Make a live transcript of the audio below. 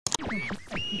You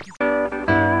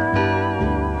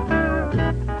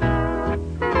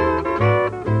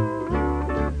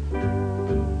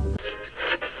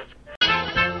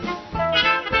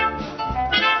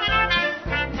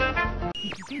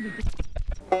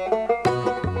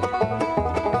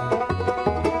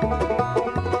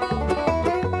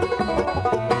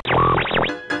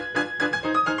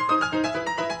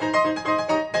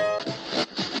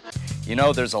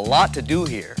know, there's a lot to do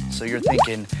here, so you're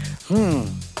thinking,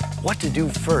 what to do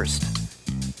first?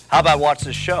 How about watch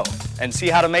this show and see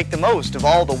how to make the most of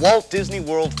all the Walt Disney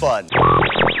World fun?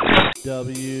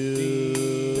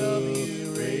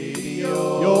 WDW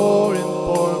Radio, your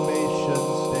information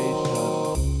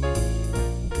station.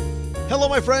 Hello,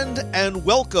 my friend, and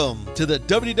welcome to the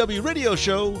WDW Radio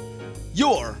Show,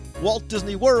 your Walt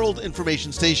Disney World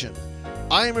information station.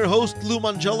 I am your host, Lou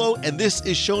Mangello, and this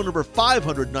is show number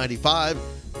 595.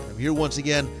 And I'm here once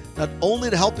again, not only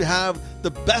to help you have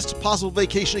the best possible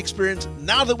vacation experience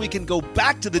now that we can go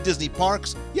back to the Disney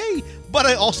parks, yay, but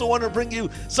I also want to bring you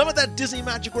some of that Disney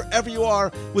magic wherever you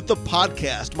are with the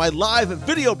podcast, my live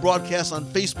video broadcast on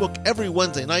Facebook every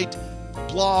Wednesday night,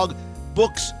 blog,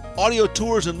 books, audio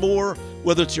tours, and more.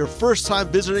 Whether it's your first time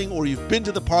visiting or you've been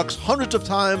to the parks hundreds of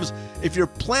times, if you're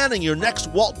planning your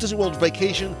next Walt Disney World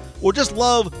vacation or just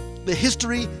love the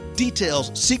history,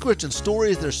 details, secrets, and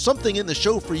stories, there's something in the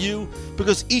show for you,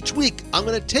 because each week I'm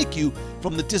going to take you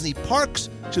from the Disney parks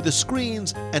to the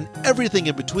screens and everything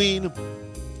in between.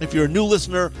 If you're a new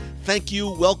listener, thank you,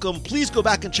 welcome. Please go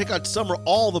back and check out some or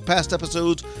all the past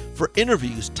episodes for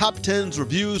interviews, top 10s,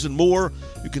 reviews, and more.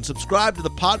 You can subscribe to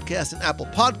the podcast in Apple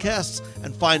Podcasts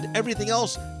and find everything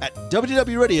else at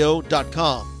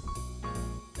WDWRadio.com.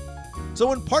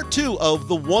 So in part 2 of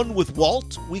The One with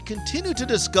Walt, we continue to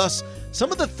discuss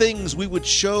some of the things we would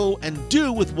show and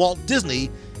do with Walt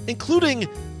Disney, including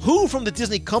who from the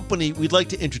Disney company we'd like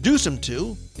to introduce him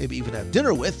to, maybe even have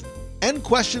dinner with, and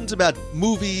questions about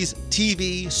movies,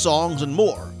 TV, songs, and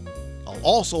more. I'll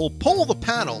also poll the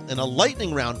panel in a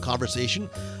lightning round conversation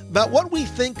about what we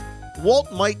think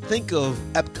Walt might think of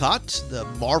Epcot, the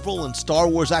Marvel and Star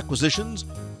Wars acquisitions,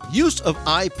 use of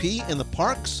IP in the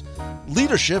parks,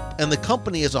 leadership, and the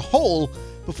company as a whole,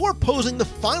 before posing the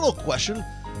final question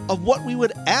of what we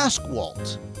would ask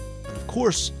Walt. And of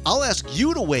course, I'll ask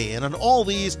you to weigh in on all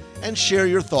these and share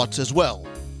your thoughts as well.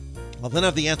 I'll then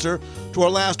have the answer to our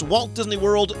last Walt Disney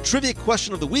World Trivia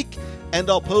Question of the Week,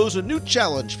 and I'll pose a new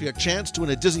challenge for your chance to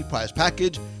win a Disney Prize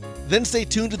package. Then stay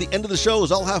tuned to the end of the show,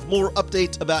 as I'll have more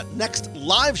updates about next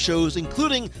live shows,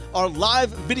 including our live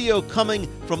video coming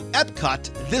from Epcot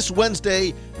this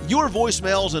Wednesday, your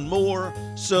voicemails, and more.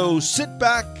 So sit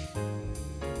back,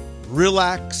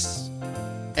 relax,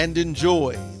 and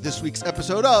enjoy this week's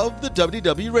episode of the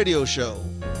WDW Radio Show.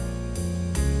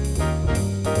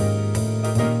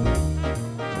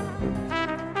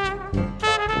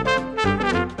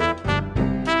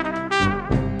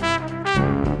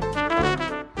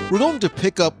 We're going to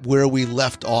pick up where we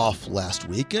left off last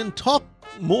week and talk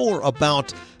more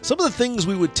about some of the things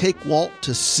we would take Walt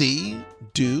to see,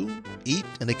 do, eat,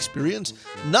 and experience,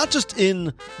 not just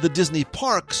in the Disney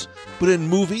parks, but in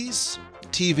movies,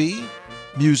 TV,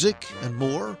 music, and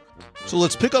more. So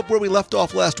let's pick up where we left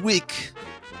off last week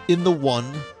in The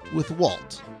One with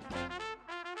Walt.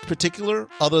 In particular,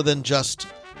 other than just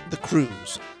the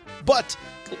cruise. But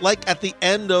like at the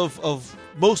end of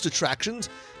most attractions,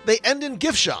 they end in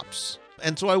gift shops.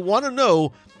 And so I want to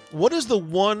know, what is the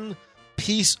one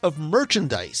piece of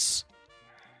merchandise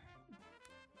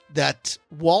that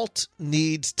Walt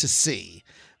needs to see?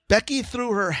 Becky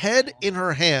threw her head in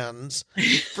her hands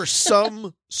for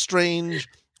some strange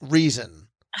reason.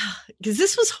 Because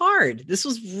this was hard. This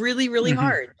was really, really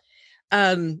hard.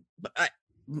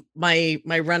 My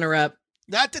runner-up.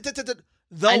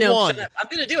 I know, one. I'm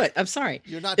going to do it. I'm sorry.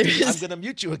 You're not. I'm going to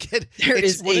mute you again.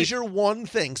 What is your one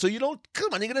thing? So you don't.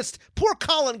 Come on. You're going to. Poor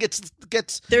Colin gets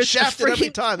shafted every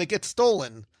time it gets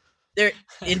stolen. There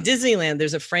in Disneyland,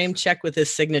 there's a framed check with his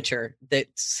signature that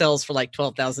sells for like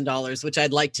 $12,000, which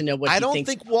I'd like to know what. I don't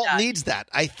think Walt needs that.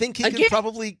 I think he can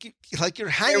probably, like, you're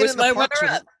hanging in the parks.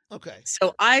 Okay.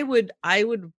 So I would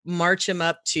march him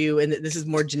up to, and this is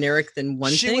more generic than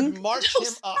one thing. She would march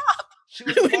him up. She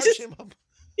would march him up.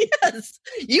 Yes,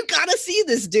 you gotta see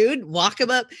this dude. Walk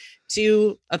him up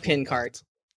to a pin cart,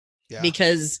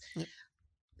 because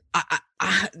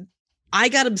I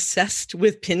got obsessed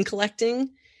with pin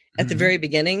collecting at the very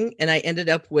beginning, and I ended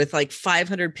up with like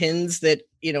 500 pins that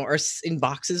are in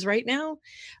boxes right now.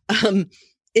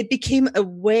 It became a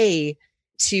way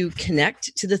to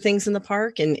connect to the things in the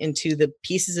park and to the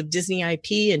pieces of Disney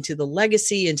IP and to the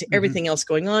legacy and to everything else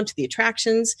going on, to the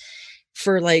attractions.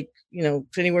 for like,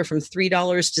 anywhere from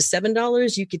 $3 to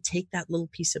 $7, you could take that little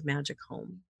piece of magic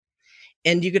home.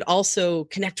 And you could also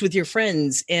connect with your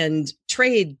friends and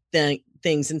trade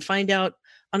things and find out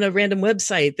on a random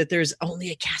website that there's only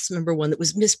a cast member one that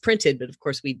was misprinted. But of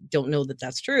course, we don't know that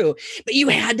that's true, but you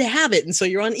had to have it. And so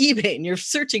you're on eBay and you're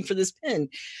searching for this pin.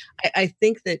 I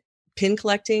think that pin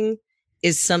collecting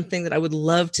is something that I would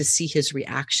love to see his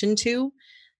reaction to,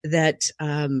 that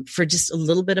for just a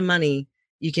little bit of money,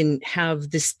 you can have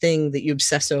this thing that you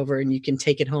obsess over and you can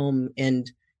take it home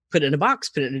and put it in a box,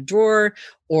 put it in a drawer,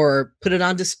 or put it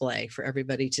on display for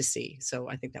everybody to see. So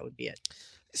I think that would be it.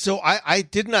 So I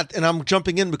did not, and I'm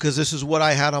jumping in because this is what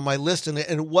I had on my list, and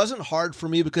it wasn't hard for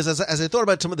me because as I thought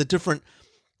about some of the different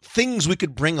things we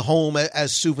could bring home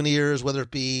as souvenirs, whether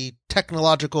it be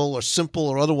technological or simple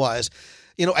or otherwise,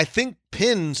 I think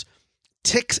pins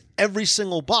ticks every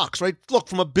single box, right? Look,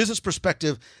 from a business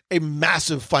perspective, a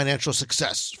massive financial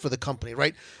success for the company,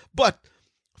 right? But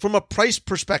from a price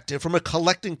perspective, from a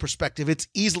collecting perspective, it's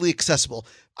easily accessible.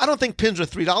 I don't think pins are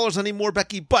 $3 anymore,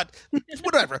 Becky, but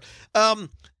whatever.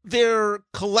 They're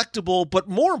collectible, but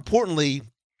more importantly,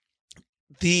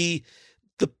 the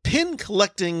pin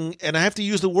collecting, and I have to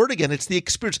use the word again, it's the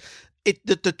experience.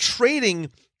 The trading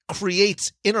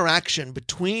creates interaction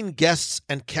between guests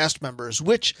and cast members,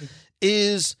 which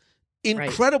is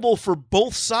incredible for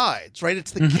both sides, right?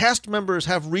 It's the cast members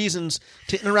have reasons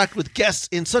to interact with guests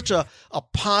in such a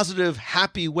positive,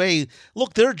 happy way.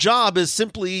 Look, their job is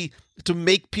simply to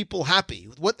make people happy.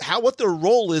 What their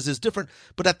role is different,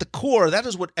 but at the core, that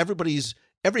is what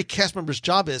every cast member's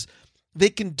job is. They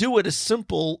can do it as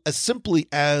simply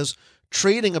as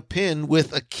trading a pin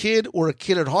with a kid or a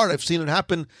kid at heart. I've seen it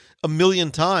happen a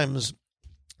million times.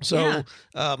 So,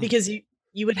 because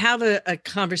you would have a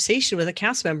conversation with a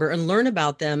cast member and learn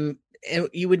about them, and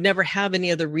you would never have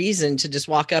any other reason to just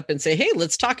walk up and say, "Hey,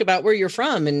 let's talk about where you're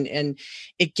from." And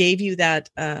it gave you that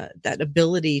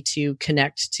ability to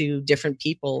connect to different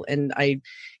people. And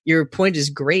your point is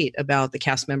great about the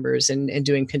cast members and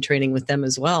doing pin training with them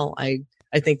as well. I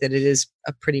think that it is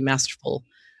a pretty masterful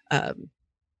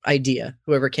idea.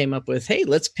 Whoever came up with, "Hey,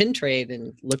 let's pin trade,"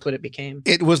 and look what it became.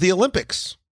 It was the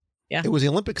Olympics. Yeah. It was the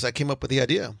Olympics. I came up with the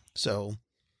idea. So,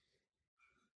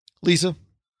 Lisa?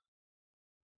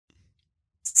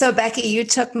 So, Becky, you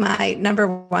took my number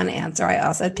one answer. I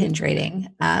also had pin trading.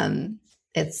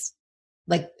 It's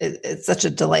such a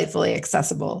delightfully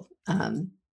accessible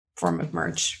form of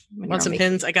merch. Want some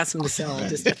pins? I got some to sell.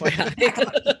 Just FYI.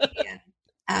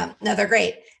 No, they're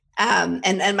great. And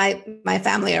my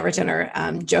family over dinner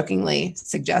jokingly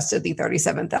suggested the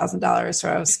 $37,000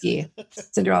 Swarovski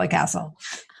Cinderella Castle.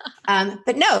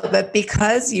 But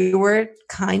because you were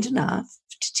kind enough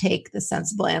to take the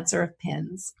sensible answer of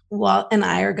pins, Walt and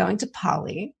I are going to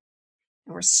Polly,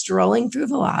 and we're strolling through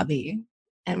the lobby,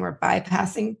 and we're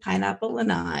bypassing Pineapple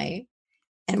Lanai,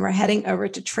 and we're heading over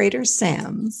to Trader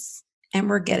Sam's, and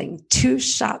we're getting 2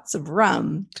 shots of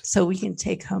rum so we can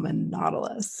take home a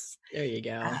Nautilus. There you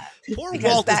go. Poor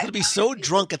Walt is going to be so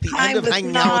drunk at the end of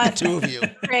hanging out with the two of you.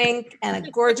 Drink and a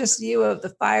gorgeous view of the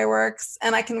fireworks,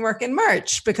 and I can work in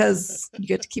March because you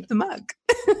get to keep the mug.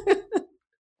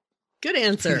 Good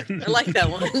answer. I like that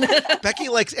one. Becky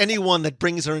likes anyone that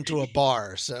brings her into a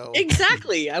bar. So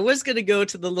exactly. I was going to go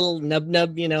to the little nub,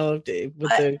 with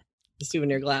the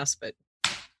souvenir glass, but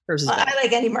hers is better. I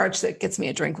like any March that gets me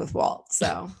a drink with Walt.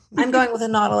 So I'm going with a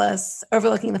Nautilus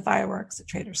overlooking the fireworks at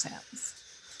Trader Sam's.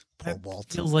 Walt.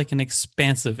 Feels like an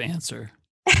expansive answer.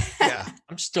 Yeah.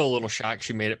 I'm still a little shocked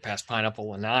she made it past Pineapple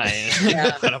Lanai.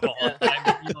 Yeah. You know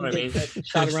what I mean?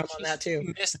 Shot of rum on that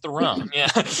too. Missed the rum. Yeah.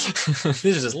 This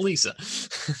is Lisa.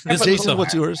 Jason,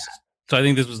 what's yours? So I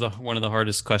think this was one of the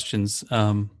hardest questions.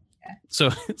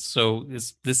 So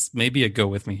this may be a go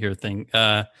with me here thing.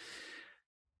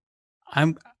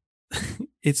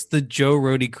 It's the Joe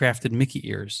Rohde crafted Mickey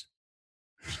ears.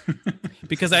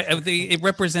 Because it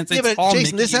represents. Yeah, but all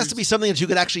Jason, Mickey this has ears. to be something that you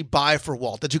could actually buy for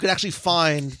Walt, that you could actually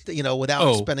find,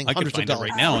 without spending I hundreds could find of dollars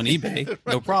it right now on eBay,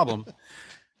 no problem.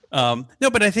 No,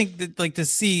 but I think that to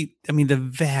see, the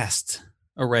vast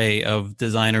array of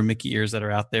designer Mickey ears that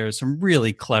are out there, some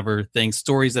really clever things,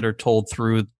 stories that are told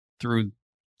through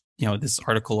this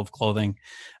article of clothing.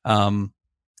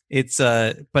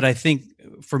 But I think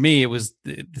for me, it was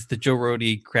the Joe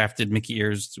Rohde crafted Mickey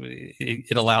ears.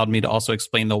 It allowed me to also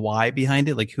explain the why behind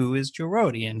it, like who is Joe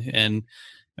Rohde and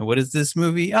what is this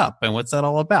movie Up and what's that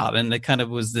all about? And it kind of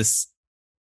was this,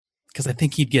 because I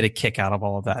think he'd get a kick out of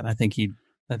all of that, and I think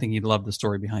he'd love the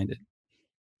story behind it.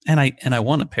 And I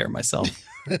want a pair myself.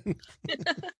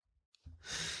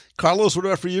 Carlos, what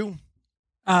about for you?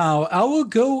 I will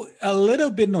go a little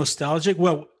bit nostalgic.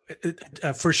 Well,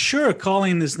 for sure,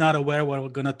 Colin is not aware what we're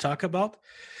going to talk about,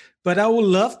 but I would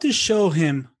love to show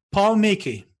him Paul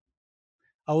Mickey.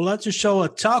 I would love to show a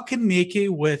talking Mickey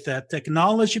with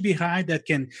technology behind that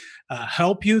can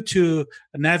help you to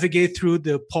navigate through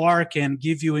the park and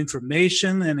give you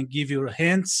information and give you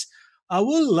hints. I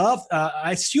would love.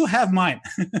 I still have mine,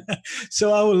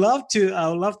 so I would love to. I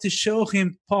would love to show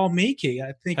him Paul Mickey.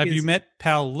 I think. Have you met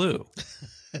Pal Lou?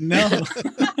 No,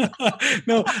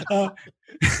 no.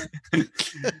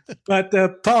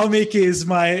 But Paul Mickey is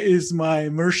my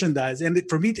merchandise, and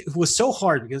for me it was so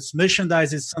hard because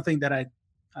merchandise is something that I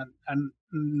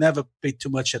never paid too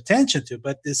much attention to.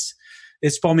 But this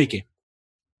is Paul Mickey.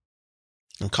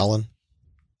 And Colin.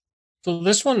 So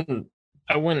this one,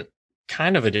 I went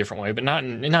kind of a different way, but not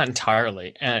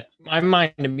entirely. And my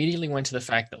mind immediately went to the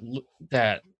fact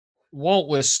that Walt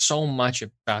was so much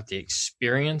about the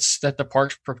experience that the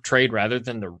parks portrayed rather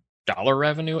than the dollar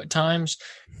revenue at times.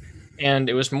 And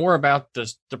it was more about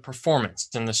the performance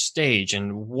and the stage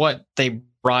and what they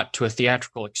brought to a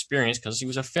theatrical experience because he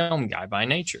was a film guy by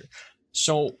nature.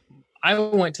 So I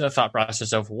went to the thought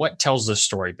process of what tells the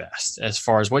story best as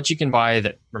far as what you can buy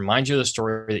that reminds you of the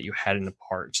story that you had in the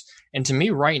parks. And to me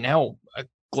right now, a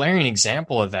glaring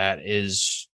example of that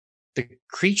is the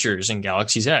creatures in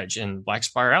Galaxy's Edge and Black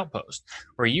Spire Outpost,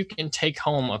 where you can take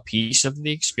home a piece of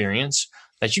the experience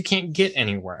that you can't get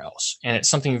anywhere else. And it's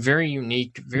something very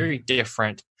unique, very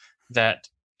different that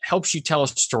helps you tell a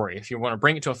story. If you want to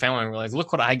bring it to a family and realize,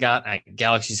 look what I got at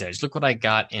Galaxy's Edge, look what I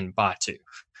got in Batu.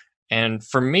 And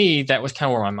for me, that was kind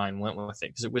of where my mind went with it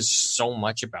because it was so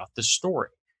much about the story.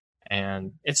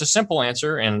 And it's a simple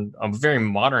answer and a very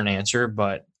modern answer,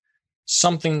 but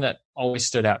something that always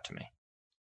stood out to me.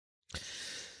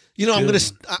 You know,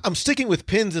 I'm sticking with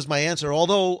pins as my answer,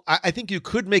 although I think you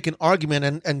could make an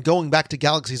argument and going back to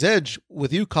Galaxy's Edge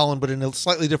with you, Colin, but in a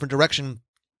slightly different direction.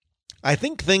 I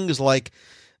think things like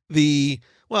okay.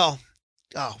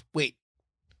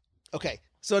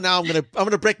 So now I'm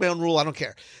gonna break my own rule. I don't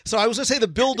care. So I was gonna say the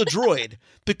build a droid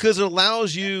because it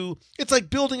allows you. It's like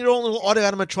building your own little audio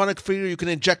animatronic figure. You can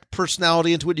inject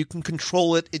personality into it. You can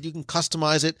control it. You can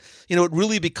customize it. You know, it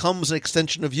really becomes an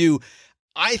extension of you.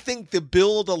 I think the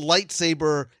build a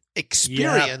lightsaber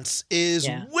experience is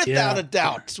without a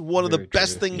doubt one of the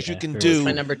best things you can do. That's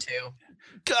my number 2.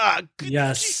 God,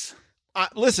 yes.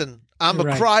 Listen, I'm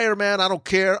a crier, man. I don't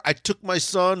care. I took my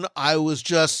son. I was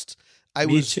just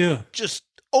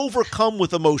overcome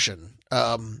with emotion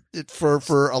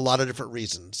for a lot of different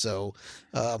reasons. So,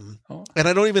 and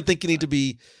I don't even think you need to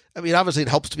be, I mean, obviously it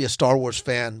helps to be a Star Wars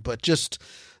fan, but just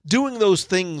doing those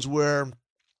things where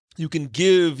you can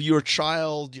give your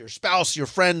child, your spouse, your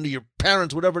friend, your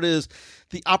parents, whatever it is,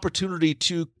 the opportunity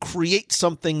to create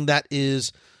something that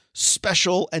is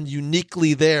special and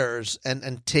uniquely theirs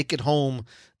and take it home.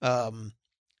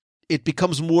 It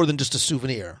becomes more than just a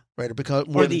souvenir, right? It becomes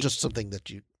more than just something that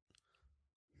you...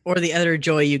 Or the other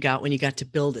joy you got when you got to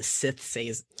build a Sith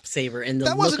saber. And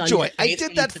that wasn't joy. I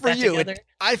did that for you.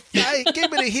 I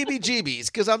gave me the heebie-jeebies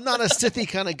because I'm not a Sithy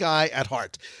kind of guy at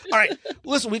heart. All right,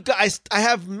 listen, I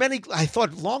have many. I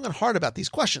thought long and hard about these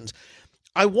questions.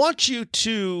 I want you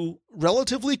to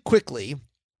relatively quickly,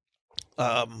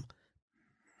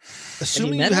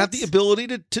 assuming you have the ability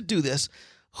to do this,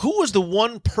 who is the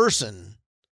one person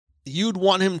you'd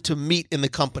want him to meet in the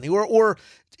company, or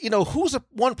you know, who's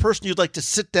one person you'd like to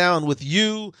sit down with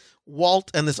you, Walt,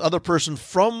 and this other person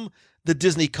from the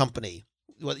Disney company?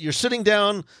 You're sitting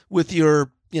down with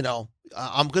your, you know,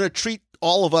 I'm going to treat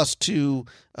all of us to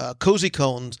cozy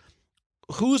cones.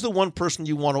 Who's the one person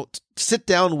you want to sit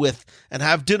down with and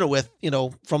have dinner with, you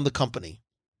know, from the company?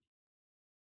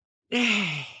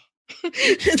 It's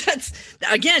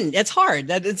hard.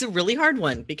 It's a really hard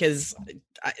one because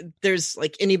there's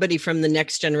like anybody from the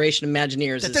next generation of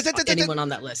Imagineers is anyone on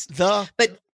that list. But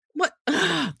what?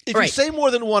 If you say more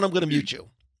than one, I'm going to mute you.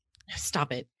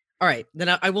 Stop it. All right,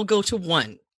 then I will go to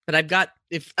one. But I've got,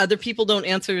 if other people don't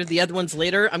answer the other ones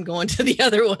later, I'm going to the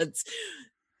other ones.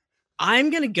 I'm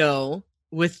going to go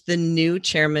with the new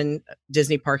chairman,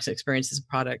 Disney Parks and Experiences and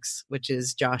Products, which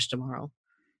is Josh D'Amaro.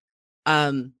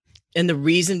 And the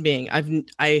reason being,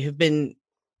 I have been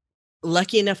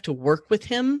lucky enough to work with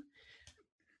him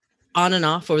on and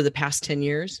off over the past 10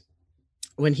 years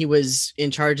when he was in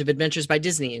charge of Adventures by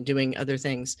Disney and doing other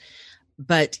things.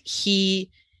 But he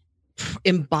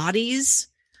embodies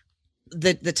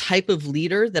the type of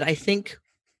leader that I think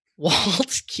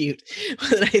Walt's cute,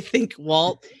 that I think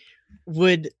Walt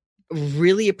would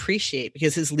really appreciate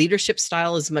because his leadership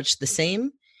style is much the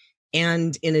same.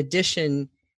 And in addition,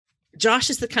 Josh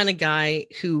is the kind of guy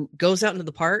who goes out into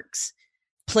the parks,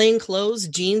 plain clothes,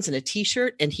 jeans and a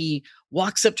t-shirt, and he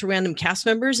walks up to random cast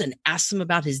members and asks them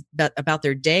about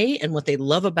their day and what they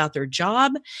love about their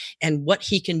job and what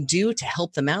he can do to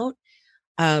help them out.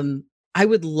 I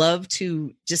would love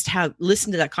to just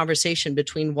listen to that conversation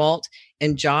between Walt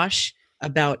and Josh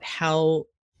about how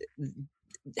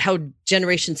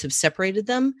generations have separated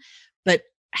them, but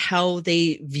how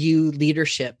they view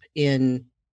leadership in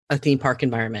a theme park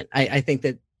environment. I think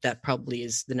that probably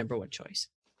is the number one choice.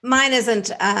 Mine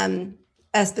isn't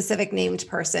a specific named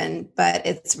person, but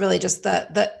it's really just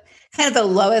the kind of the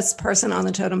lowest person on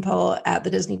the totem pole at the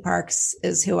Disney parks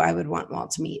is who I would want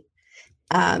Walt to meet.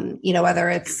 Whether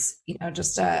it's,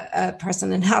 just a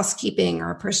person in housekeeping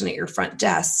or a person at your front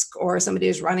desk or somebody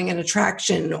who's running an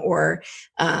attraction or,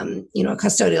 a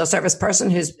custodial service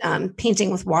person who's painting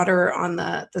with water on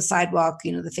the sidewalk,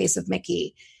 the face of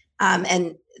Mickey.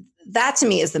 And that to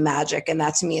me is the magic. And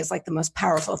that to me is like the most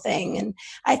powerful thing. And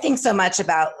I think so much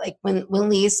about like when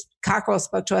Lee Cockrell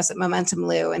spoke to us at Momentum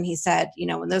Lou, and he said,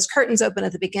 when those curtains open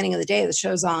at the beginning of the day, the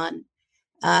show's on.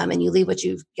 And you leave what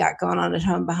you've got going on at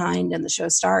home behind and the show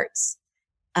starts.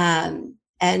 And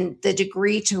the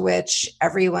degree to which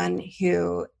everyone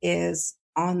who is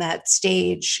on that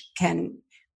stage can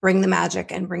bring the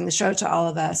magic and bring the show to all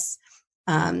of us,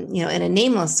 in a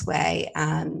nameless way,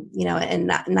 and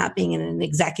not being in an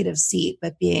executive seat,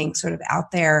 but being sort of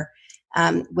out there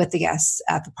with the guests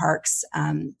at the parks.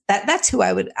 That's who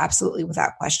I would absolutely,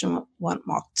 without question, want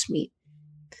Walt to meet.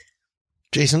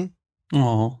 Jason?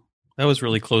 Oh, that was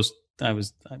really close. I'm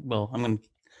going to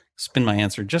spin my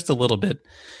answer just a little bit.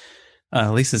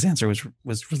 Lisa's answer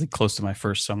was really close to my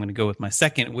first, so I'm going to go with my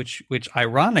second, which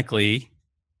ironically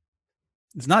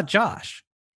is not Josh.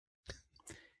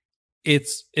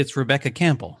 It's Rebecca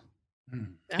Campbell,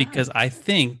 because I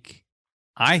think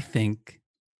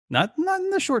not in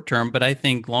the short term, but I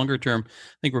think longer term,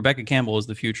 I think Rebecca Campbell is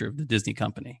the future of the Disney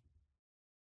company.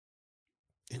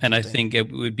 And I think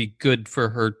it would be good for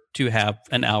her to have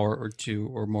an hour or two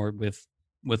or more with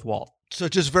Walt. So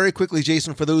just very quickly,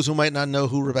 Jason, for those who might not know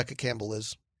who Rebecca Campbell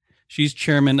is. She's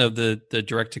chairman of the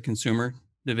direct-to-consumer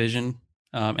division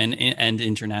and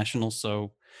international.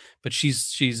 So, but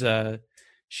she's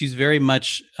very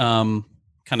much kind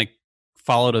of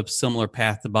followed a similar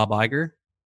path to Bob Iger.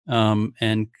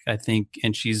 And I think,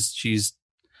 and she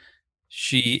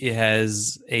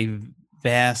has a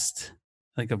vast,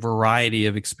 like a variety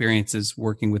of experiences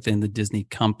working within the Disney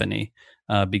company,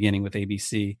 beginning with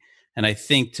ABC. And I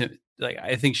think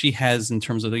she has, in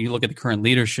terms of, you look at the current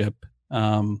leadership,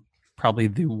 probably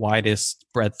the widest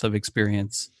breadth of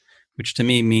experience, which to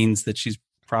me means that she's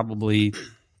probably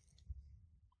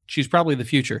the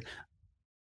future.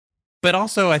 But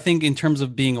also I think in terms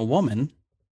of being a woman,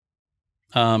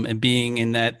 and being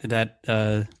in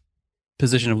that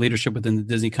position of leadership within the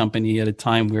Disney company at a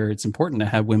time where it's important to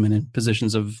have women in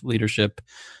positions of leadership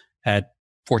at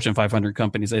Fortune 500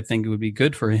 companies, I think it would be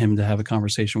good for him to have a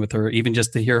conversation with her, even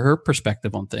just to hear her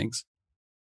perspective on things.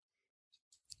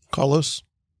 Carlos?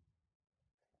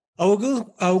 I'll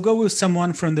go with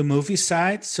someone from the movie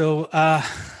side. So,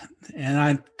 and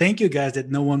I thank you guys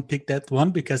that no one picked that one,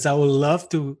 because I would love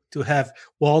to have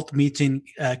Walt meeting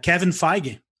Kevin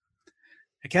Feige.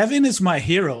 Kevin is my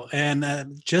hero, and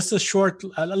just a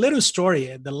little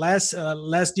story. The last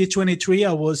D23,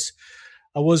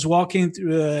 I was walking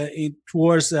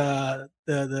towards the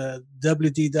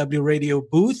WDW Radio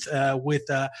booth with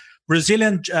a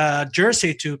Brazilian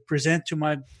jersey to present to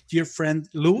my dear friend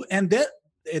Lou, and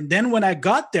then when I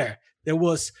got there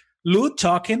was Lou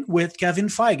talking with Kevin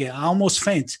Feige. I almost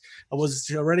faint. I was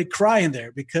already crying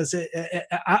there because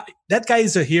that guy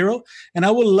is a hero, and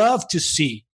I would love to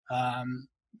see.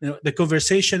 The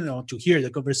conversation, or to hear the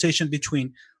conversation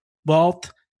between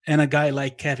Walt and a guy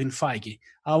like Kevin Feige.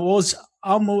 I was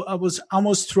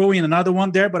almost throwing another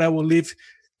one there, but I will leave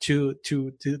to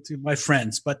my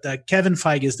friends. But Kevin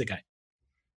Feige is the guy.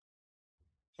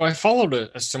 Well, I followed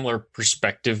a similar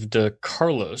perspective to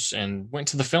Carlos and went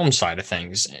to the film side of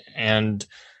things. And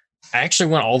I actually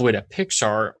went all the way to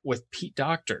Pixar with Pete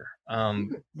Docter,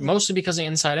 mostly because of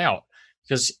Inside Out.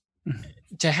 Because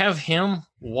to have him,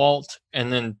 Walt,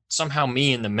 and then somehow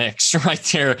me in the mix right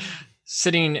there,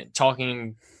 sitting,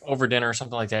 talking over dinner or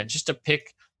something like that, just to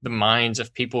pick the minds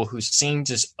of people who seem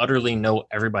to utterly know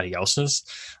everybody else's,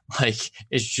 like,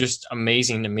 it's just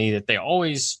amazing to me that they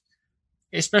always,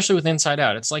 especially with Inside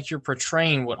Out, it's like you're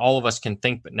portraying what all of us can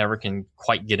think but never can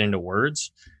quite get into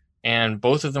words. And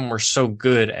both of them were so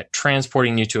good at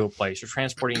transporting you to a place, or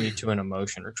transporting you to an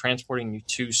emotion, or transporting you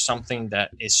to something that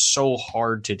is so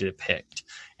hard to depict.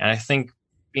 And I think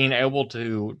being able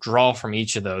to draw from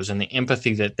each of those and the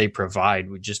empathy that they provide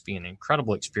would just be an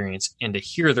incredible experience. And to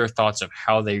hear their thoughts of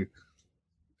how they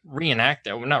reenact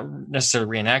that, well, not necessarily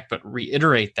reenact, but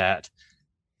reiterate that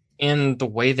in the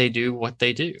way they do what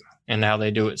they do and how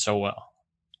they do it so well.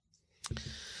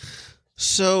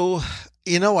 So,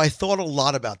 I thought a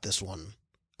lot about this one.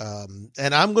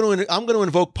 And I'm going to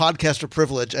invoke podcaster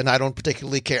privilege, and I don't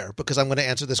particularly care because I'm going to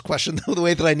answer this question the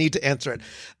way that I need to answer it.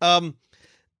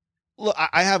 Look,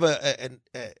 I have an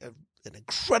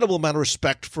incredible amount of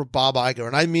respect for Bob Iger,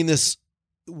 and I mean this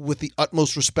with the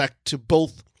utmost respect to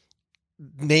both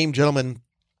named gentlemen.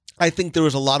 I think there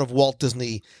is a lot of Walt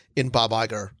Disney in Bob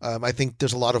Iger. I think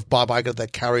there's a lot of Bob Iger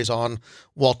that carries on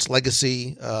Walt's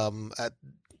legacy.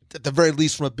 At the very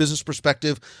least, from a business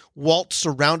perspective, Walt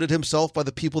surrounded himself by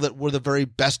the people that were the very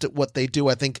best at what they do.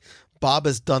 I think Bob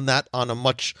has done that on a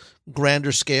much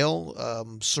grander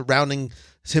scale, surrounding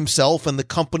himself and the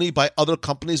company by other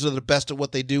companies that are the best at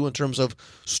what they do in terms of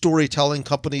storytelling,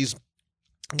 companies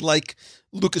like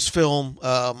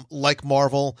Lucasfilm, like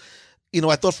Marvel.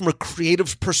 I thought from a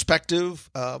creative perspective,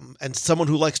 and someone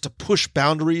who likes to push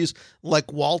boundaries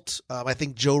like Walt, I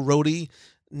think Joe Rohde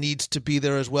needs to be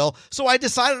there as well. So I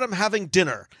decided I'm having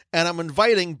dinner, and I'm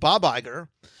inviting Bob Iger,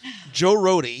 Joe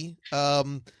Rohde,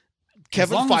 Kevin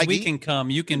as long Feige. As we can come,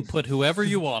 you can put whoever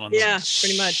you want on. Yeah,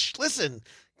 pretty much. Listen,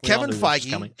 Kevin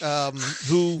Feige,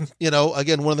 who,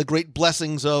 again, one of the great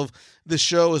blessings of this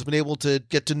show has been able to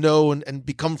get to know and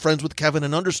become friends with Kevin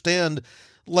and understand,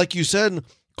 like you said,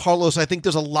 Carlos, I think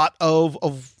there's a lot of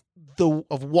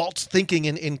Walt's thinking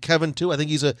in Kevin too. I think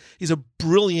he's a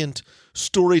brilliant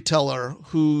storyteller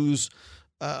whose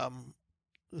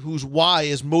why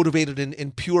is motivated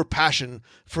in pure passion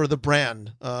for the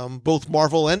brand, both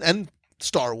Marvel and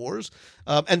Star Wars.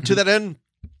 And to that end,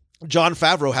 Jon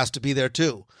Favreau has to be there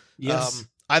too. Yes.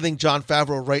 I think Jon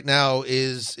Favreau right now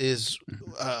is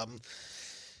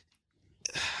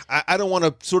I don't want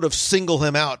to sort of single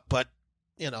him out, but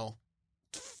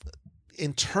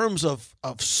in terms of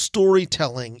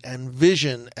storytelling and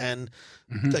vision and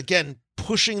again,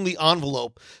 pushing the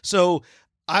envelope. So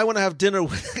I want to have dinner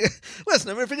with, listen,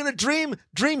 I mean, if you're going to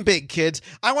dream big, kids.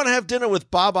 I want to have dinner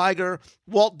with Bob Iger,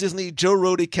 Walt Disney, Joe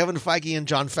Rohde, Kevin Feige, and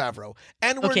Jon Favreau.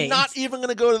 And we're not even going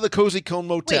to go to the Cozy Cone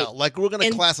Motel. We're going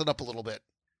to class it up a little bit.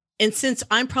 And since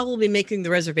I'm probably making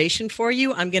the reservation for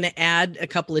you, I'm going to add a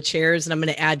couple of chairs, and I'm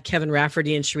going to add Kevin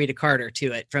Rafferty and Sharita Carter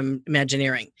to it from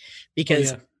Imagineering,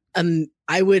 because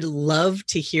I would love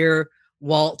to hear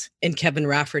Walt and Kevin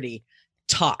Rafferty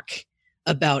talk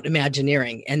about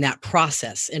Imagineering and that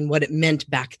process and what it meant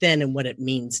back then and what it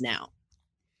means now.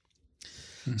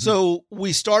 Mm-hmm. So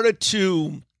we started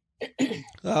to,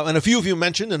 and a few of you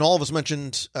mentioned, and all of us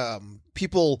mentioned,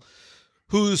 people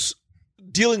whose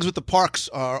dealings with the parks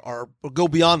are go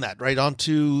beyond that, right?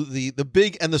 Onto the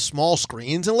big and the small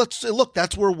screens. And let's look,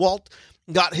 that's where Walt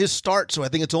got his start. So I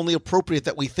think it's only appropriate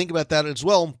that we think about that as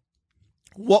well.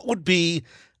 What would be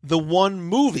the one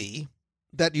movie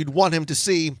that you'd want him to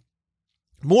see?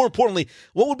 More importantly,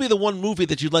 what would be the one movie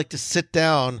that you'd like to sit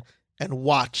down and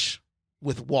watch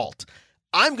with Walt?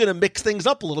 I'm going to mix things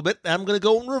up a little bit, and I'm going to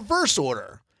go in reverse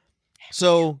order.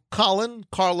 So Colin,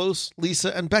 Carlos,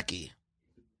 Lisa, and Becky.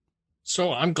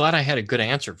 So I'm glad I had a good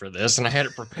answer for this, and I had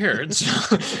it prepared.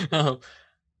 So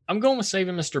I'm going with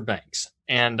Saving Mr. Banks.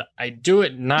 And I do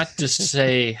it not to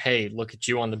say, hey, look at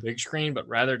you on the big screen, but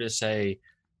rather to say,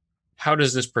 how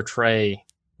does this portray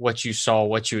what you saw,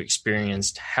 what you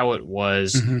experienced, how it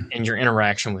was, and your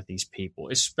interaction with these people,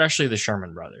 especially the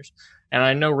Sherman brothers. And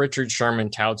I know Richard Sherman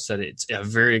touts that it's a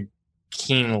very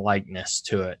keen likeness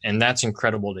to it, and that's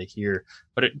incredible to hear.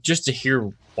 But just to hear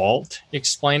Walt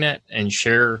explain it and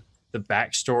share the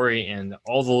backstory and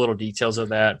all the little details of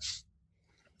that,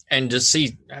 and to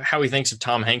see how he thinks of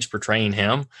Tom Hanks portraying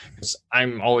him, because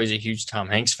I'm always a huge Tom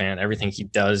Hanks fan. Everything he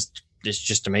does is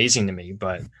just amazing to me,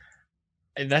 but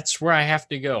that's where I have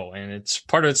to go. And it's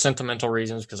part of its sentimental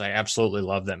reasons, because I absolutely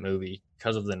love that movie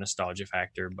because of the nostalgia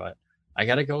factor, but I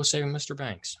got to go Saving Mr.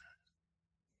 Banks.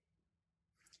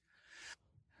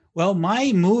 Well,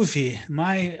 my movie,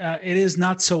 it is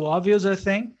not so obvious, I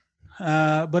think,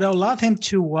 but I would love him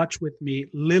to watch with me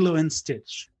Lilo and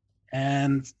Stitch.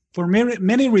 And for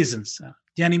many reasons.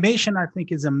 The animation, I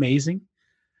think, is amazing.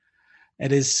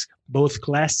 It is both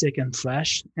classic and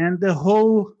fresh. And the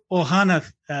whole Ohana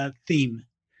theme.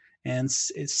 And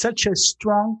it's such a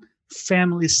strong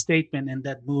family statement in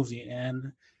that movie.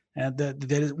 And that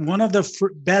is one of the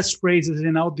best phrases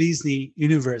in all Disney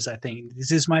universe, I think.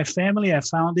 This is my family. I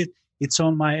found it. It's all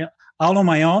on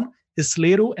my own. It's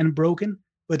little and broken,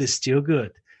 but it's still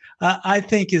good. I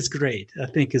think it's great.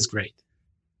 That's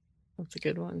a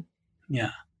good one.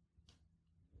 Yeah.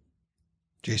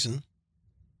 Jason?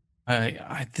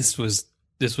 This was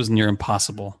near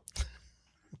impossible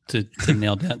to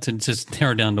nail down, to just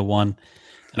narrow down to one.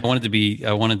 And I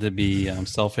wanted to be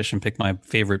selfish and pick my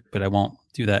favorite, but I won't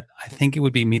do that. I think it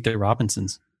would be Meet the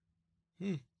Robinsons.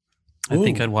 I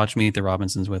think I'd watch Meet the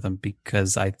Robinsons with him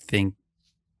because I think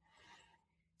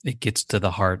it gets to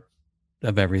the heart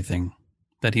of everything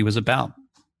that he was about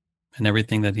and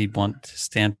everything that he'd want to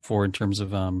stand for in terms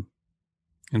of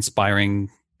inspiring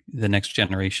the next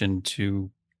generation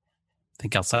to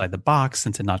think outside the box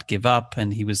and to not give up.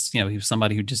 And he was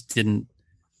somebody who just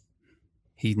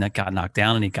he got knocked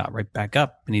down and he got right back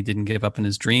up and he didn't give up in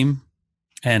his dream.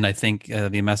 And I think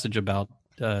the message about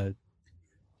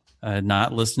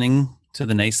not listening to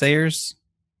the naysayers,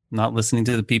 not listening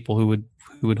to the people who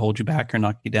would hold you back or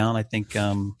knock you down. I think,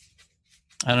 I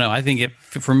don't know. I think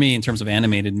for me, in terms of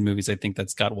animated movies, I think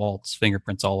that's got Walt's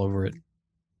fingerprints all over it.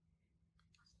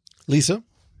 Lisa?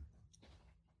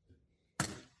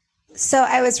 So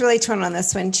I was really torn on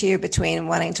this one too, between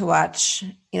wanting to watch,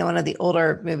 one of the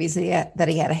older movies that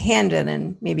he had a hand in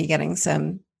and maybe getting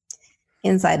some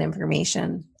inside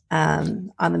information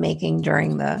on the making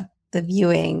during the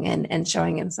viewing and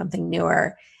showing him something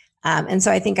newer. And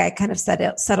so I think I kind of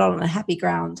settled on a happy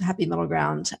middle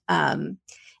ground. I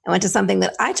went to something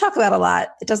that I talk about a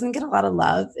lot. It doesn't get a lot of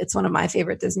love. It's one of my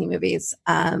favorite Disney movies,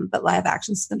 but live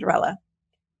action Cinderella.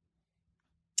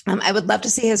 I would love to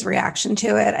see his reaction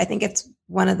to it. I think it's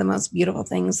one of the most beautiful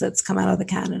things that's come out of the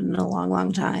canon in a long,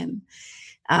 long time.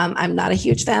 I'm not a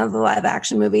huge fan of the live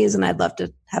action movies, and I'd love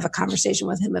to have a conversation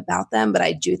with him about them. But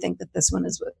I do think that this one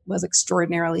was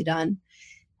extraordinarily done.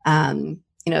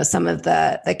 Some of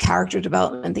the character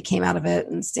development that came out of it,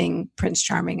 and seeing Prince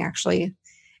Charming actually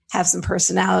have some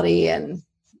personality, and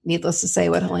needless to say,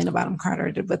 what Helena Bonham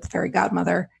Carter did with the Fairy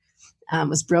Godmother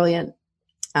was brilliant.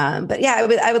 But yeah,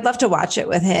 I would love to watch it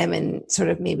with him and sort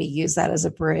of maybe use that as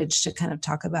a bridge to kind of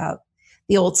talk about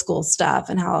the old school stuff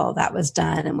and how all that was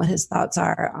done and what his thoughts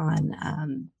are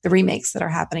on the remakes that are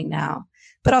happening now.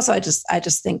 But also, I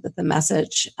just think that the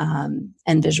message and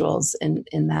visuals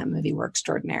in that movie were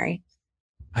extraordinary.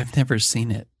 I've never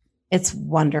seen it. It's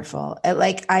wonderful.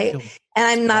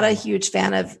 I'm not a huge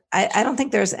fan of. I don't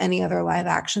think there's any other live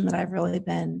action that I've really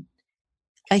been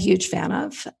a huge fan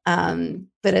of.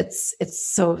 But it's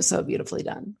so beautifully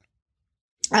done.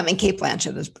 And Cate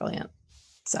Blanchett is brilliant.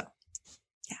 So,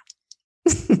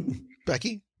 yeah.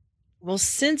 Becky? Well,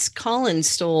 since Colin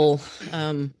stole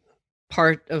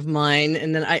part of mine,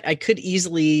 and then I could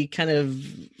easily kind of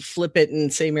flip it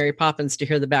and say Mary Poppins to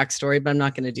hear the backstory, but I'm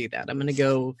not going to do that. I'm going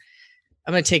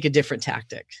to take a different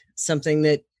tactic, something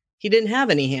that he didn't have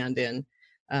any hand in.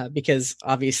 Because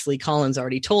obviously Colin's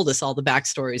already told us all the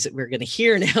backstories that we're going to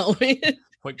hear now.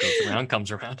 What goes around comes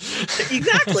around.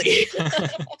 Exactly.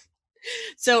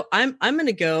 So I'm going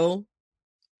to go,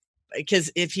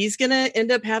 because if he's going to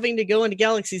end up having to go into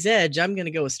Galaxy's Edge, I'm going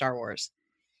to go with Star Wars.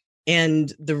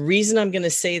 And the reason I'm going to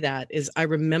say that is I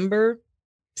remember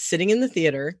sitting in the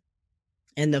theater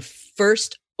and the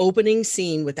first opening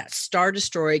scene with that Star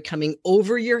Destroyer coming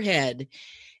over your head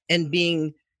and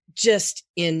being just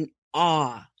in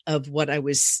awe of what I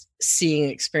was seeing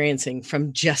and experiencing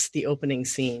from just the opening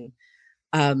scene.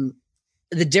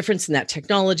 The difference in that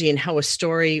technology and how a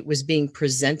story was being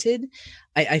presented,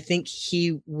 I think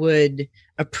he would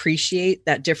appreciate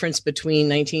that difference between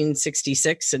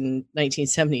 1966 and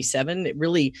 1977. It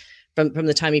really, from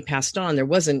the time he passed on, there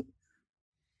wasn't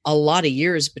a lot of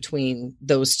years between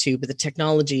those two, but the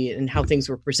technology and how things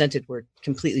were presented were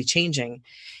completely changing.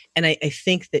 And I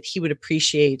think that he would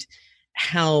appreciate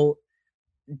how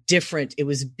different it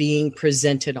was being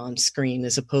presented on screen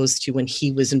as opposed to when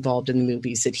he was involved in the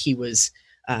movies that he was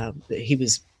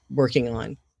working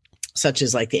on, such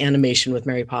as like the animation with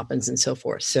Mary Poppins and so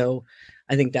forth. So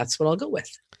I think that's what I'll go with.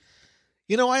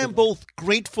 I am both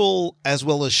grateful as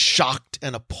well as shocked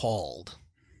and appalled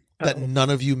that none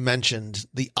of you mentioned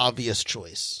the obvious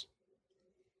choice.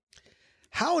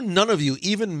 How none of you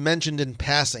even mentioned in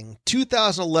passing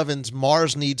 2011's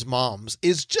Mars Needs Moms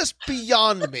is just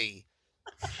beyond me.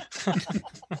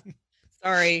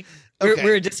 Sorry. Okay.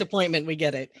 We're a disappointment. We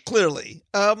get it. Clearly.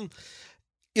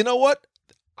 You know what?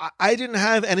 I didn't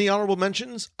have any honorable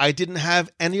mentions. I didn't have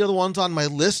any other ones on my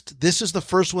list. This is the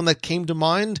first one that came to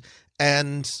mind,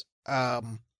 and I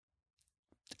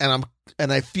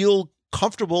feel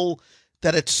comfortable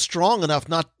that it's strong enough,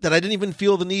 not that I didn't even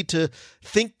feel the need to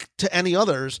think to any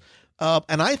others.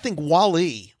 And I think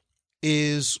WALL-E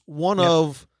is one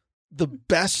of the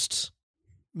best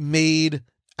made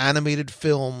animated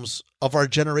films of our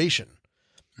generation.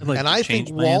 I'd like and to I change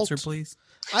think my Walt, answer, please.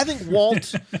 I think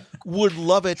Walt would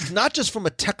love it, not just from a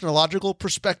technological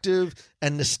perspective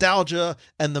and nostalgia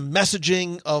and the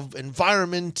messaging of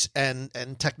environment and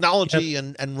technology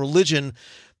and religion,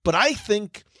 but I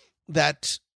think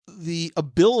that the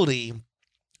ability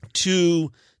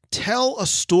to tell a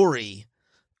story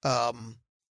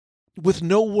with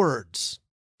no words.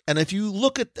 And if you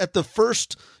look at the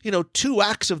first, 2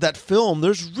 acts of that film,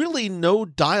 there's really no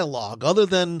dialogue other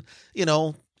than,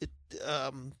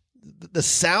 the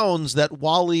sounds that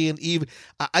Wally and Eve.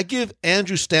 I give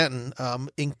Andrew Stanton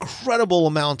incredible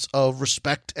amounts of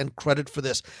respect and credit for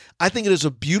this. I think it is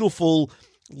a beautiful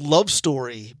love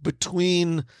story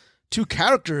between 2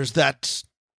 characters that,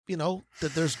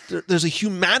 that there's a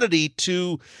humanity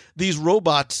to these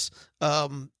robots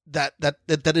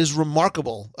that is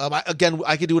remarkable.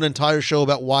 I could do an entire show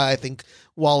about why I think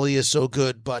Wall-E is so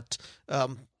good, but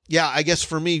I guess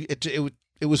for me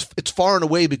it's far and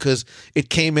away because it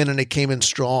came in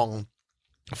strong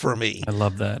for me. I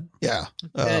love that. Yeah,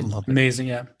 amazing.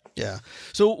 Yeah.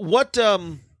 So what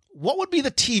would be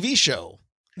the TV show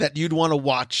that you'd want to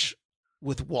watch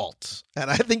with Walt?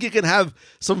 And I think you can have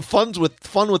some fun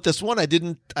with this one. I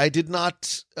did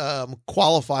not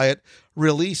qualify it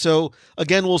really. So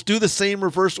again, we'll do the same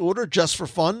reverse order just for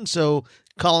fun. So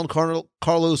Colin,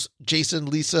 Carlos, Jason,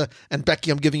 Lisa, and Becky,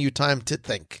 I'm giving you time to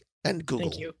think and Google.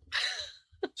 Thank you.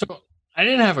 So I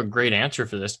didn't have a great answer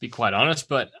for this, to be quite honest,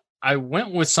 but I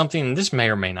went with something, this may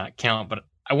or may not count, but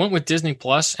I went with Disney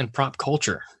Plus and prop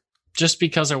culture, just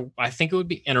because I think it would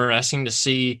be interesting to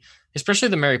see, especially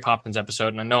the Mary Poppins episode.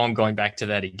 And I know I'm going back to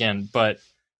that again, but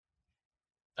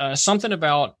something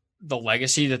about the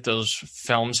legacy that those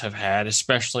films have had,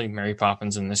 especially Mary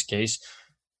Poppins in this case,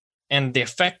 and the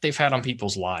effect they've had on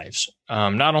people's lives.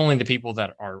 Not only the people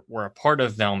that were a part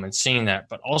of them and seeing that,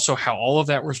 but also how all of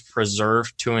that was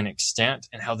preserved to an extent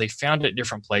and how they found it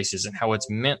different places and how it's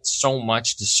meant so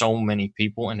much to so many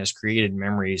people and has created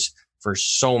memories for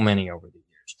so many over the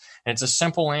years. And it's a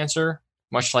simple answer,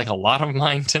 much like a lot of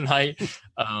mine tonight.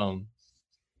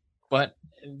 But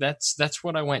that's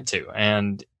what I went to.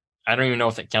 And I don't even know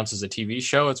if it counts as a TV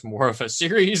show. It's more of a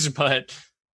series, but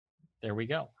there we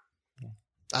go.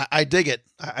 I dig it.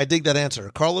 I dig that answer.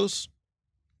 Carlos?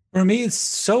 For me, it's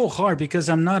so hard because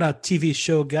I'm not a TV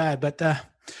show guy, but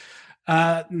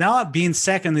now being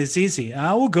second is easy.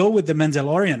 I will go with The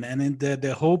Mandalorian, and in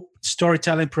the whole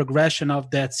storytelling progression of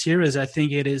that series, I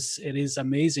think it is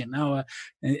amazing. Now,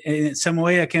 in some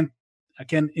way, I can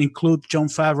include Jon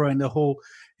Favreau in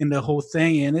the whole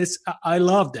thing, and I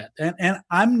love that. And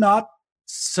I'm not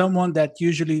someone that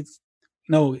usually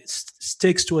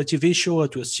sticks to a TV show or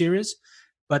to a series.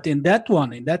 But in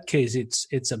that case,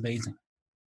 it's amazing.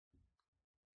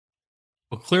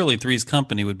 Well, clearly, Three's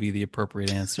Company would be the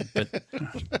appropriate answer. But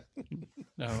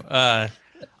no,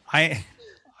 I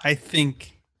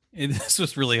think this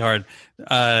was really hard.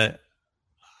 I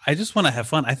just want to have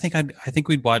fun. I think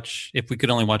we'd watch, if we could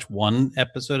only watch one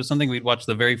episode of something, we'd watch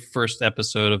the very first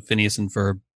episode of Phineas and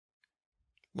Ferb.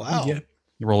 Wow, the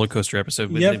roller coaster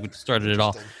episode. Yep. We started it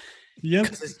all. Yep,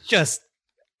 it's just.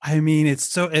 I mean, it's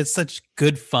such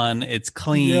good fun. It's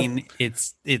clean. Yep.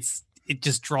 It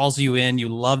just draws you in. You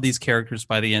love these characters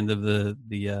by the end of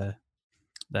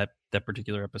that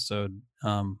particular episode.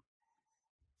 And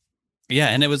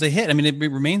it was a hit. I mean, it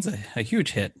remains a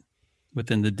huge hit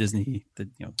within the Disney.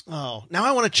 Oh, now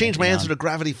I want to change my answer to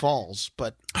Gravity Falls,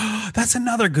 but that's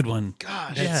another good one.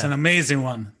 Gosh, it's an amazing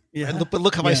one. Yeah, but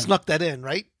look how I snuck that in,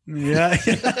 right? Yeah.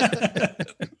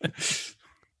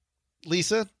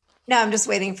 Lisa. No, I'm just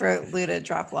waiting for Lou to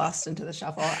drop Lost into the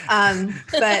shuffle.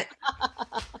 But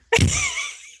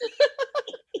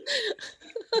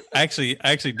I actually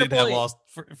did have Lost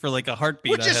for like a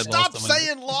heartbeat. Would you stop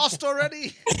saying Lost already?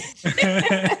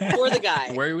 For the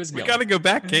guy. Where he was going. We got to go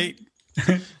back, Kate.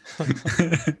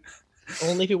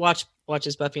 Only if he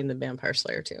watches Buffy and the Vampire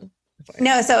Slayer too.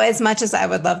 No, so as much as I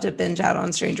would love to binge out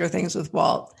on Stranger Things with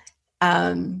Walt,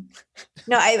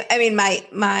 no, I mean,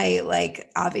 my like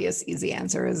obvious easy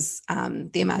answer is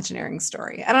the Imagineering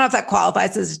story. I don't know if that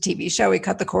qualifies as a TV show. We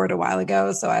cut the cord a while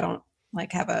ago, so I don't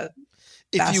have a.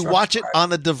 If you watch it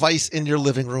on a device in your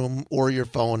living room or your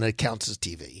phone, it counts as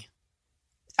TV.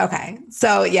 Okay,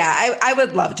 so yeah, I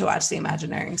would love to watch the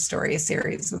Imagineering story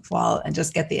series with Walt and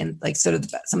just get the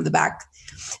some of the back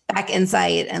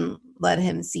insight and let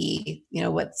him see,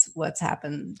 what's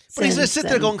happened. But he's just sit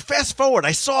there going, fast forward.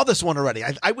 I saw this one already.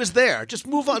 I was there. Just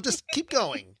move on. Just keep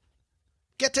going.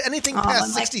 Get to anything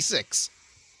past 66.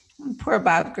 Poor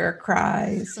Bob Gurr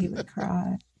cries. He would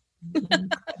cry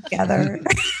together.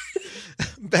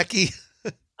 Becky.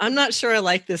 I'm not sure I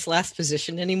like this last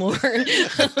position anymore.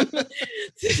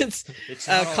 It's, It's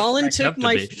not all Colin cracked took up to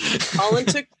my be. Colin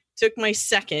took my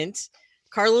second.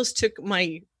 Carlos took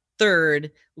my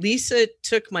third. Lisa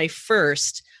took my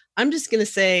first. I'm just gonna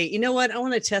say, you know what? I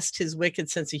want to test his wicked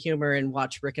sense of humor and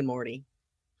watch Rick and Morty.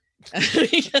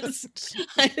 Because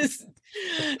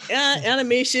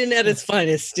animation at its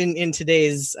finest in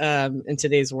today's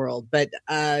world. But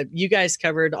you guys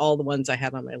covered all the ones I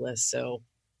had on my list, so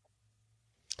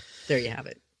there you have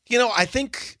it. You know, I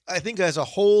think as a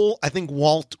whole, I think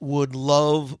Walt would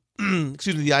love,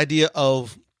 excuse me, the idea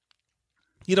of,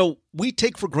 you know, we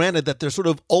take for granted that there's sort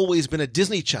of always been a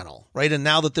Disney Channel, right? And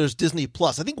now that there's Disney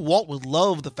Plus, I think Walt would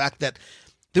love the fact that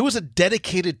there was a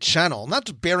dedicated channel, not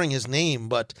just bearing his name,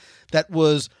 but that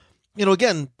was, you know,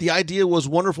 again, the idea was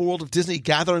Wonderful World of Disney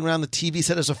gathering around the TV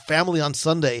set as a family on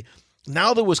Sunday.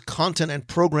 Now there was content and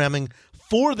programming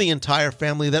for the entire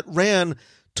family that ran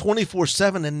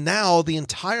 24/7, and now the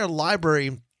entire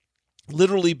library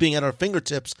literally being at our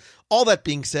fingertips. All that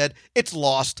being said, it's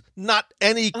Lost. Not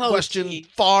any question,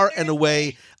 far and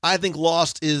away. I think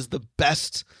Lost is the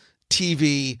best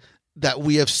TV that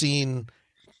we have seen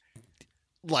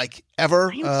like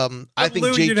ever. I think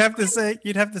Lou, you'd have to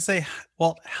say,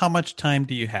 well, how much time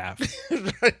do you have?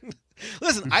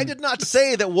 Listen, I did not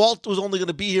say that Walt was only going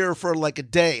to be here for like a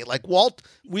day. Like Walt,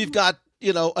 we've got,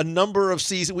 you know, a number of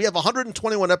seasons. We have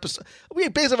 121 episodes. We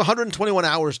basically have 121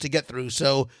 hours to get through.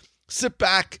 So sit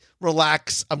back,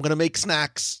 relax. I'm going to make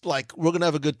snacks. Like, we're going to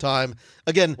have a good time.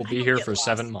 Again, We'll be here for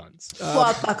 7 months.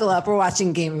 Well, buckle up. We're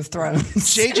watching Game of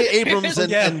Thrones. J.J. Abrams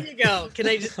and there you go. Can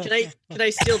I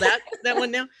steal that one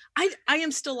now? I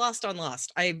am still lost on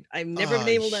Lost. I've never been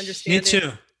able to understand Me too.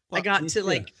 it. I got to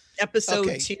like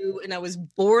episode 2 and I was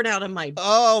bored out of my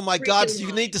oh my God, so you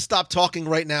mind. need to stop talking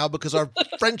right now because our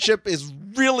friendship is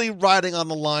really riding on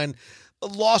the line.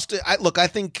 Lost. I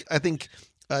think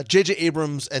J.J.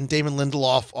 Abrams and Damon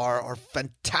Lindelof are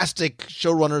fantastic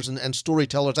showrunners and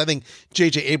storytellers. I think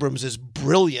J.J. Abrams is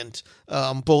brilliant,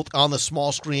 both on the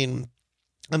small screen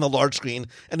and the large screen.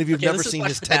 And if you've never seen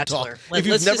his TED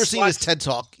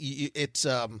Talk, it's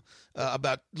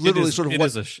about literally sort of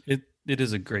what it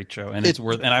is a great show, and it's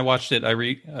worth. And I watched it. I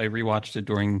rewatched it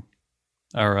during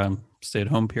our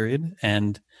stay-at-home period,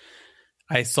 and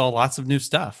I saw lots of new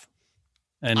stuff.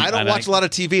 And I don't watch a lot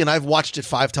of TV, and I've watched it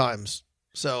 5 times.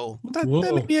 So that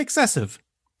would be excessive,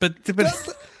 but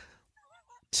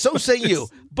so say you.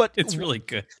 But it's really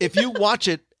good. If you watch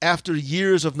it after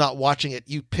years of not watching it,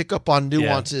 you pick up on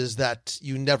nuances that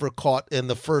you never caught in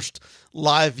the first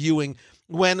live viewing.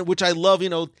 Which I love, you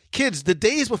know, kids, the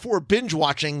days before binge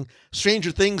watching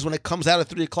Stranger Things when it comes out at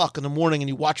 3:00 in the morning and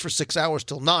you watch for 6 hours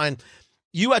till 9,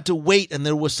 you had to wait, and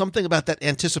there was something about that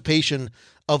anticipation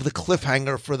of the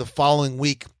cliffhanger for the following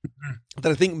week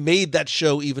that I think made that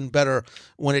show even better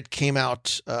when it came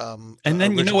out. And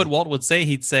then you know what Walt would say?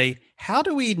 He'd say, how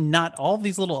do we not, all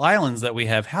these little islands that we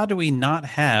have, how do we not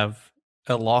have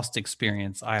a Lost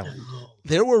Experience island?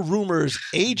 There were rumors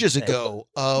ages ago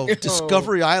of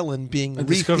Discovery Island being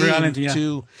rethemed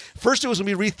to. First, it was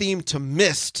going to be rethemed to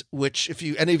Myst, which, if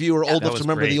any of you are old enough to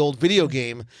remember the old video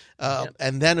game,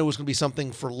 and then it was going to be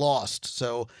something for Lost.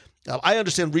 So I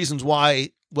understand reasons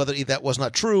why, whether that was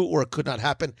not true or it could not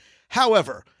happen.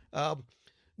 However,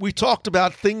 we talked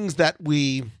about things that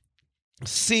we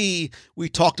see, we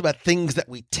talked about things that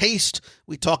we taste,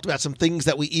 we talked about some things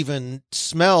that we even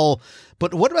smell,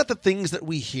 but what about the things that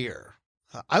we hear?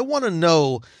 I want to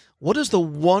know, what is the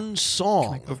one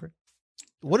song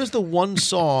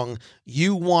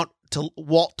you want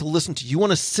Walt to listen to? You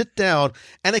want to sit down,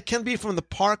 and it can be from the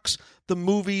parks, the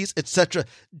movies, etc.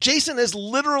 Jason is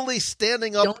literally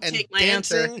standing up and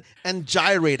dancing and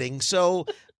gyrating, so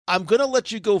I'm going to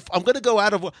let you go. I'm going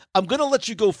to let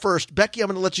you go first. Becky, I'm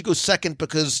going to let you go second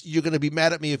because you're going to be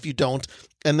mad at me if you don't.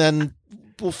 And then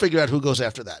we'll figure out who goes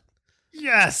after that.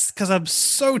 Yes, because I'm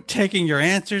so taking your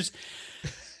answers.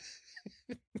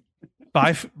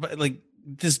 I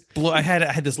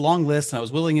had this long list and I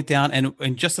was whittling it down.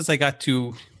 And just as I got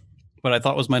to what I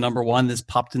thought was my number one, this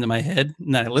popped into my head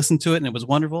and I listened to it and it was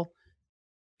wonderful.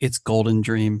 It's Golden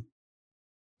Dream.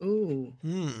 Ooh.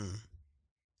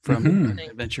 From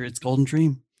Adventure, It's Golden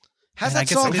Dream. How does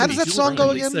that song go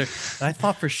again? I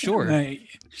thought for sure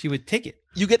she would take it.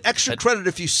 You get extra credit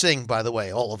if you sing, by the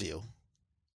way, all of you.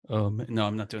 No,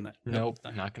 I'm not doing that. Nope,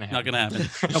 not going to happen. Not going to happen.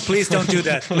 No, please don't do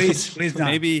that. Please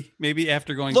not. Maybe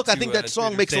after going. Look, I think that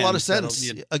song makes a lot of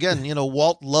sense. Again, you know,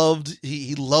 Walt loved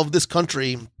he loved this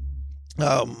country,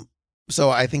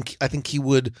 so I think he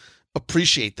would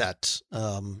appreciate that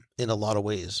in a lot of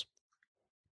ways.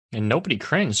 And nobody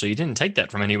cringed, so you didn't take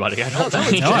that from anybody. I don't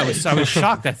think. No, I was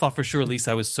shocked. I thought for sure,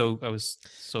 Lisa. I was so.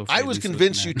 I was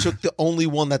convinced you took the only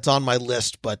one that's on my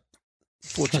list, but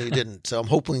fortunately you didn't. So I'm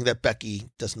hoping that Becky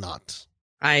does not.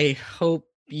 I hope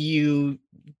you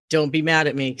don't be mad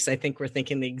at me, because I think we're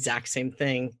thinking the exact same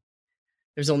thing.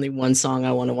 There's only one song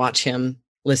I want to watch him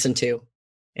listen to,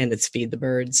 and it's "Feed the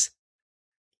Birds."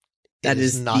 That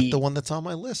is not the one that's on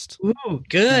my list. Ooh,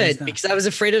 good. No, because I was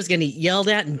afraid I was going to get yelled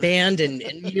at and banned and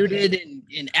muted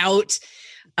and out.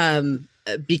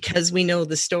 Because we know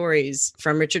the stories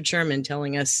from Richard Sherman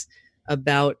telling us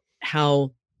about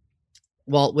how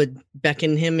Walt would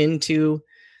beckon him into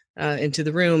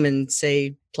the room and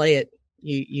say, "Play it.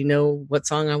 You know what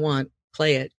song I want.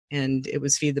 Play it." And it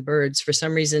was "Feed the Birds." For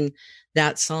some reason,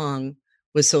 that song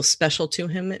was so special to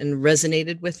him and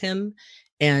resonated with him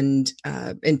and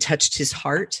touched his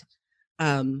heart.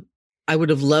 I would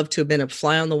have loved to have been a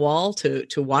fly on the wall to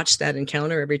watch that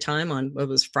encounter every time on what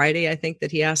was Friday, I think,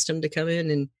 that he asked him to come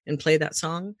in and play that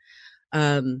song.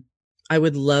 I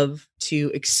would love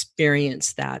to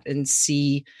experience that and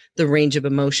see the range of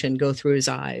emotion go through his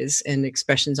eyes and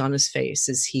expressions on his face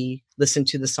as he listened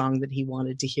to the song that he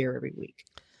wanted to hear every week.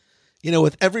 You know,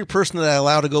 with every person that I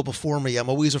allow to go before me, I'm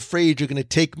always afraid you're going to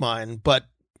take mine, but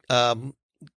go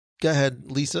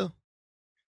ahead, Lisa.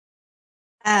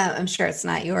 I'm sure it's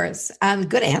not yours.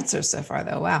 Good answer so far,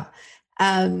 though. Wow.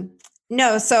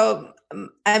 No, so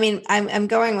I mean, I'm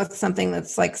going with something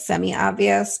that's like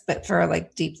semi-obvious, but for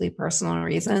like deeply personal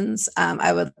reasons.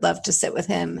 I would love to sit with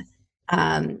him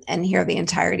and hear the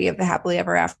entirety of the Happily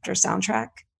Ever After soundtrack.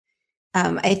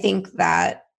 I think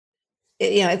that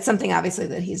it's something obviously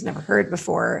that he's never heard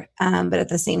before, but at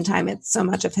the same time, it's so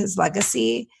much of his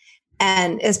legacy.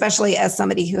 And especially as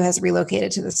somebody who has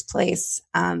relocated to this place,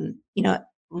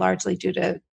 largely due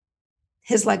to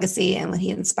his legacy and what he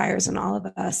inspires in all of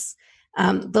us,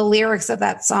 the lyrics of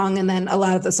that song, and then a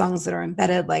lot of the songs that are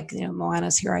embedded, like,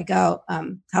 Moana's "Here I Go,"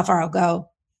 "How Far I'll Go,"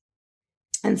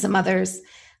 and some others,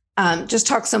 just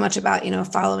talk so much about,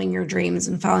 following your dreams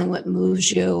and following what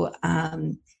moves you,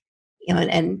 and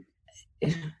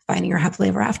finding your happily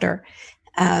ever after.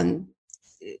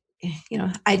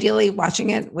 Ideally watching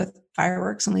it with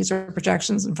fireworks and laser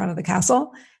projections in front of the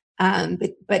castle.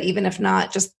 But even if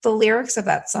not, just the lyrics of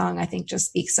that song, I think just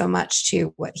speak so much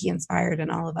to what he inspired in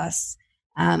all of us.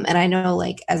 And I know,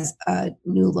 like, as a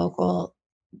new local,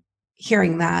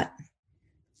 hearing that,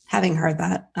 having heard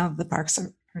that, the parks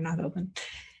are not open,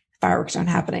 fireworks aren't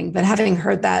happening, but having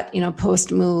heard that,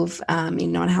 post move,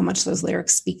 and how much those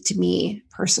lyrics speak to me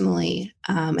personally,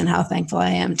 and how thankful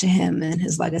I am to him and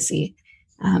his legacy.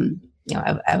 I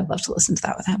would love to listen to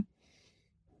that with him.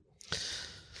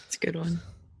 It's a good one.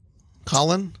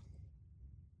 Colin?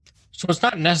 So it's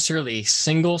not necessarily a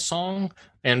single song,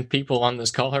 and people on this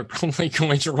call are probably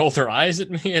going to roll their eyes at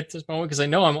me at this moment because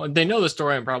they know the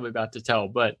story I'm probably about to tell.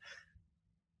 But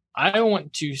I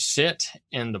want to sit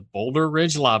in the Boulder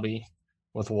Ridge lobby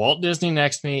with Walt Disney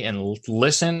next to me and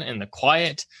listen in the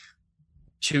quiet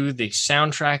to the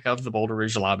soundtrack of the Boulder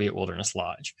Ridge lobby at Wilderness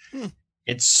Lodge.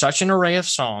 It's such an array of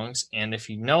songs, and if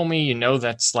you know me, you know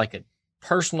that's like a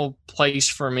personal place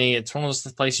for me. It's one of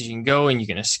those places you can go and you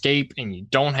can escape and you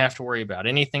don't have to worry about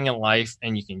anything in life,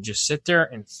 and you can just sit there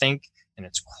and think, and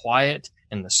it's quiet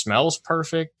and the smell's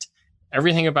perfect.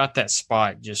 Everything about that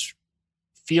spot just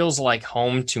feels like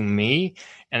home to me,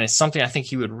 and it's something I think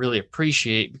he would really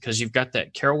appreciate because you've got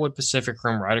that Carolwood Pacific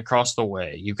Room right across the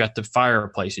way. You've got the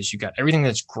fireplaces. You've got everything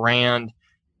that's grand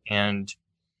and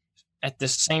at the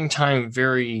same time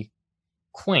very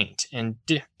quaint and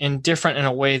different in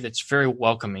a way that's very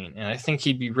welcoming. And I think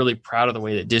he'd be really proud of the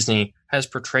way that Disney has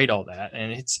portrayed all that.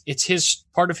 And it's his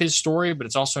part of his story, but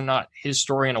it's also not his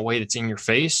story in a way that's in your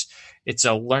face. It's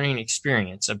a learning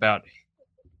experience about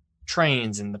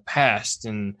trains and the past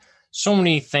and so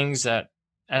many things that,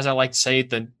 as I like to say,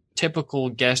 the typical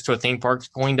guest to a theme park is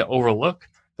going to overlook,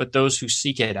 but those who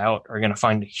seek it out are going to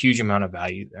find a huge amount of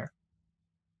value there.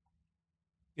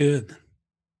 Good.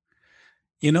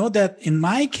 You know that in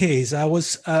my case, I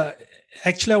was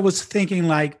thinking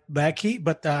like Becky,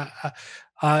 but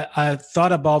I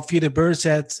thought about Feed the Birds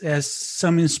as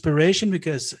some inspiration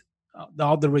because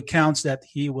all the recounts that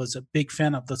he was a big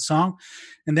fan of the song.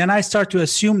 And then I start to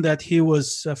assume that he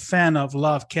was a fan of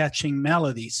love catching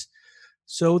melodies.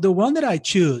 So the one that I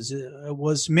choose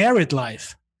was Married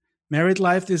Life. Married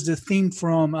Life is the theme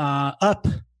from Up.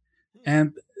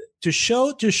 And to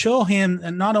show him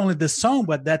not only the song,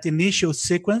 but that initial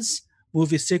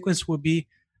movie sequence would be,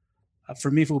 for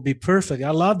me, it would be perfect.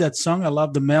 I love that song. I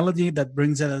love the melody that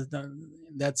brings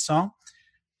that song.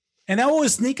 And I will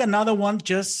sneak another one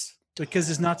just because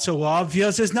it's not so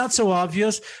obvious. It's not so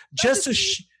obvious. Just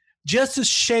to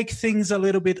shake things a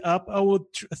little bit up, I would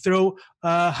throw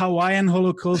Hawaiian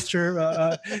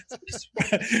Holocaustor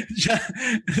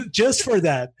just for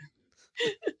that.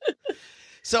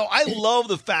 So I love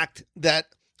the fact that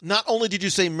not only did you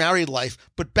say Married Life,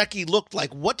 but Becky looked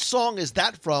like, what song is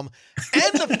that from?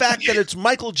 And the fact that it's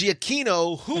Michael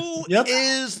Giacchino, who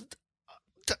is...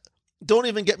 Don't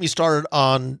even get me started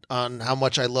on how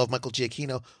much I love Michael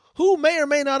Giacchino, who may or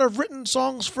may not have written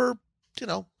songs for,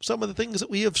 some of the things that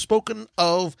we have spoken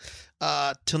of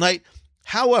tonight.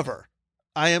 However,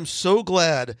 I am so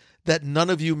glad that none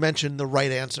of you mentioned the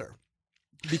right answer,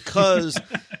 because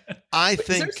I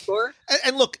think,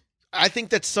 and look, I think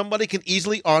that somebody can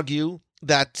easily argue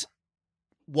that,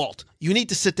 Walt, you need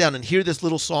to sit down and hear this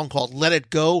little song called Let It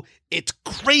Go. It's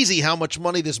crazy how much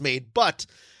money this made, but...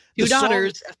 Two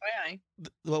daughters, FYI.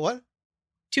 What?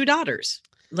 Two daughters.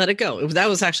 Let It Go. That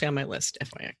was actually on my list,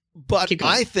 FYI. But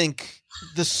I think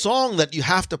the song that you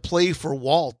have to play for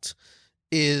Walt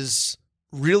is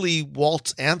really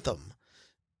Walt's anthem.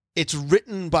 It's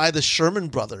written by the Sherman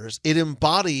Brothers. It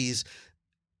embodies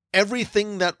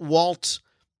everything that Walt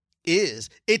is.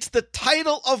 It's the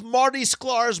title of Marty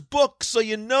Sklar's book, so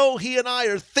he and I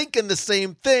are thinking the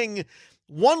same thing.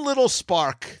 One little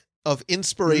spark of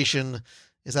inspiration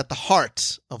is at the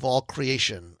heart of all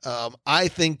creation. I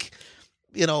think,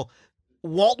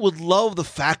 Walt would love the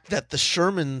fact that the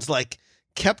Shermans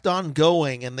kept on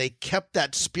going and they kept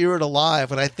that spirit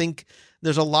alive. And I think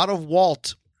there's a lot of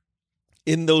Walt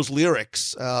in those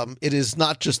lyrics. It is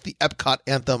not just the Epcot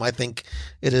anthem. I think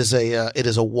it is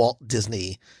a Walt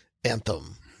Disney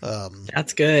anthem.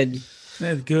 That's good.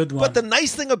 That's a good one. But the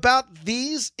nice thing about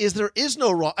these is there is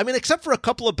no wrong. I mean, except for a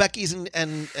couple of Becky's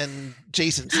and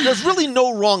Jason's, there's really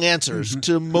no wrong answers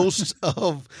to most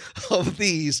of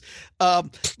these.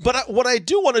 But what I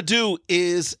do want to do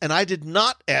is, and I did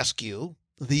not ask you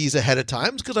these ahead of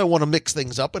time because I want to mix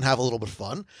things up and have a little bit of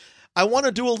fun. I want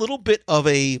to do a little bit of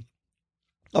a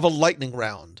lightning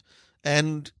round,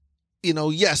 and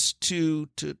yes, to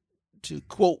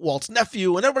quote Walt's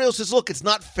nephew, and everybody else says, look, it's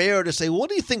not fair to say, what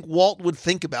do you think Walt would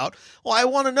think about? Well, I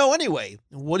want to know anyway.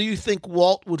 What do you think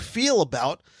Walt would feel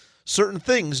about certain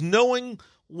things? Knowing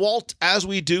Walt as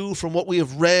we do from what we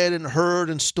have read and heard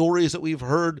and stories that we've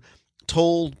heard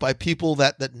told by people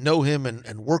that know him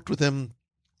and worked with him.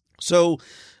 So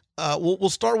we'll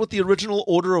start with the original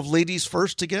order of ladies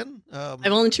first again. I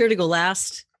volunteer to go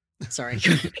last. Sorry.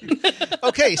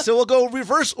 Okay, so we'll go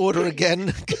reverse order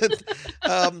again.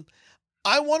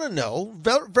 I want to know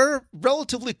very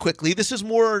relatively quickly. This is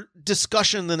more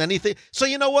discussion than anything. So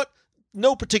you know what?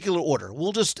 No particular order.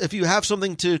 We'll just, if you have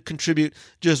something to contribute,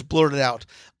 just blurt it out.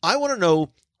 I want to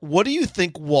know, what do you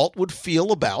think Walt would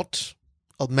feel about,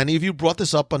 many of you brought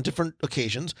this up on different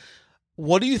occasions,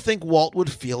 what do you think Walt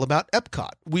would feel about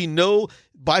Epcot? We know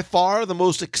by far the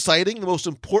most exciting, the most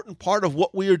important part of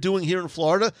what we are doing here in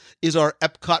Florida is our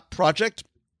Epcot project.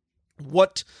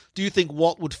 What do you think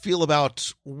Walt would feel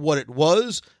about what it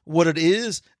was, what it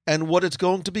is, and what it's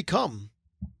going to become?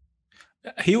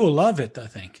 He will love it, I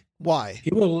think. Why? He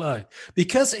will love it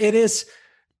because it is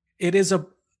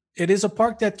a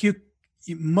park that you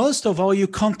most of all you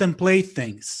contemplate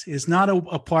things. It's not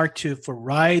a park for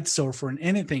rides or for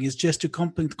anything. It's just to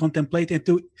contemplate and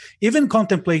to even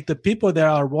contemplate the people that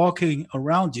are walking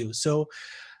around you. So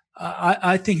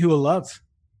I think he will love.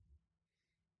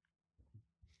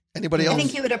 Anybody else? I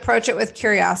think he would approach it with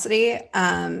curiosity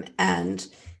and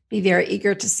be very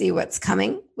eager to see what's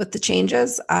coming with the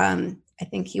changes. I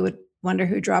think he would wonder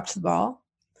who dropped the ball.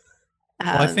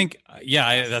 Well, I think,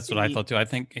 that's what I thought too. I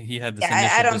think he had this.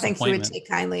 I don't think he would take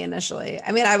kindly initially.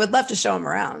 I mean, I would love to show him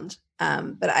around,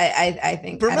 but I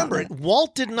think. But remember,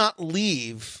 Walt did not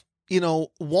leave.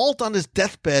 Walt on his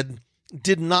deathbed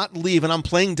did not leave, and I'm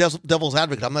playing devil's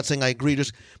advocate. I'm not saying I agree,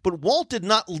 but Walt did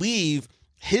not leave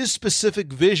his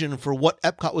specific vision for what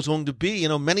Epcot was going to be.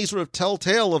 Many sort of tell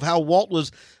tale of how Walt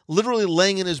was literally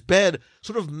laying in his bed,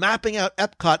 sort of mapping out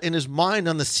Epcot in his mind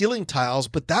on the ceiling tiles,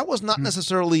 but that was not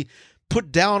necessarily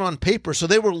put down on paper. So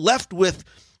they were left with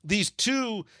these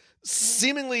two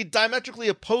seemingly diametrically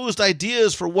opposed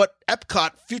ideas for what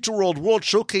Epcot Future World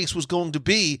Showcase was going to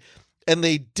be. And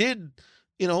they did,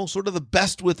 sort of the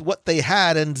best with what they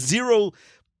had, and zero,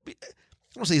 I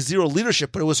don't want to say zero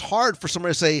leadership, but it was hard for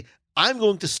somebody to say, I'm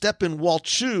going to step in Walt's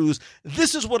shoes.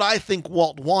 This is what I think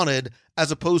Walt wanted,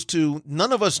 as opposed to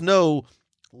none of us know.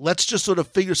 Let's just sort of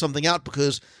figure something out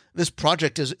because this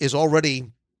project is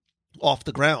already off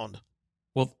the ground.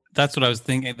 Well, that's what I was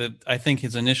thinking. That I think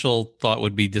his initial thought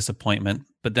would be disappointment,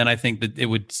 but then I think that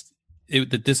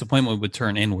the disappointment would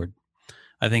turn inward.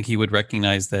 I think he would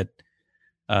recognize that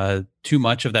too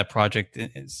much of that project,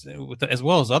 as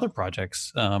well as other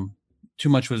projects, too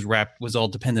much was all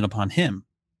dependent upon him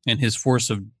and his force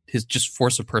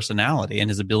of personality and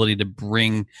his ability to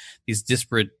bring these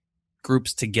disparate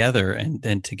groups together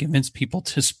and to convince people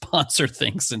to sponsor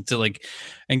things and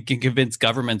to convince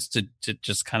governments to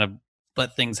just kind of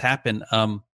let things happen.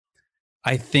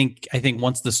 I think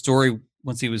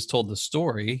once he was told the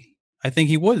story, I think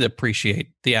he would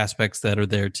appreciate the aspects that are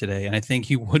there today. And I think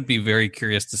he would be very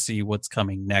curious to see what's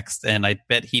coming next. And I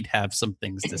bet he'd have some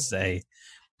things to say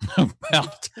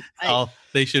about how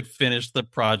they should finish the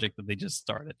project that they just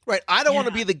started. Right. I don't want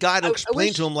to be the guy to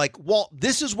explain to him, like, Walt,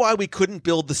 this is why we couldn't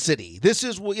build the city. This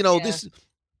is, this.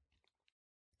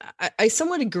 I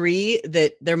somewhat agree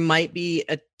that there might be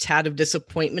a tad of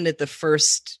disappointment at the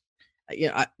first.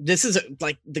 This is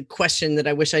like the question that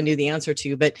I wish I knew the answer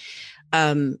to, but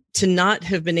to not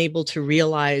have been able to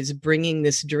realize bringing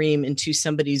this dream into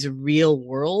somebody's real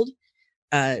world,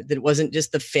 that it wasn't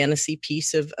just the fantasy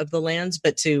piece of the lands,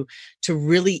 but to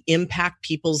really impact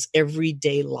people's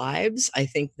everyday lives. I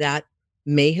think that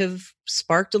may have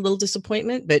sparked a little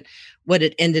disappointment, but what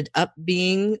it ended up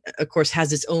being, of course,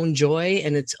 has its own joy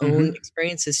and its own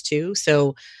experiences too.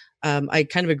 So I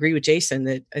kind of agree with Jason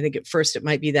that I think at first it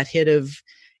might be that hit of,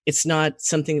 it's not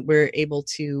something that we're able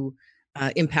to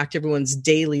impact everyone's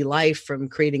daily life from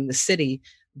creating the city,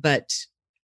 but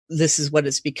this is what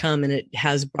it's become, and it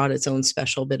has brought its own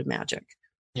special bit of magic.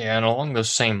 Yeah, and along those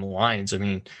same lines, I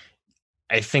mean,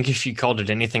 I think if you called it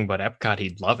anything but Epcot,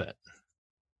 he'd love it.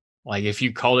 Like if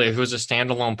you called it, if it was a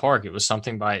standalone park, it was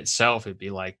something by itself, it'd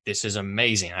be like, this is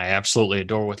amazing. I absolutely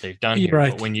adore what they've done here.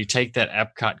 Right. But when you take that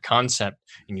Epcot concept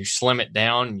and you slim it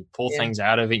down and you pull things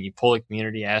out of it, and you pull the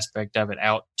community aspect of it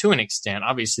out to an extent,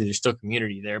 obviously there's still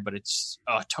community there, but it's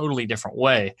a totally different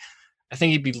way. I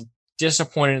think he'd be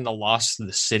disappointed in the loss of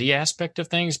the city aspect of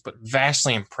things, but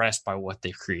vastly impressed by what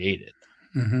they've created.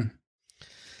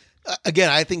 Again,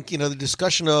 I think, the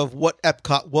discussion of what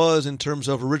Epcot was in terms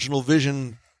of original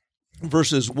vision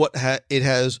versus what it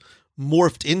has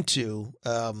morphed into,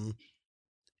 and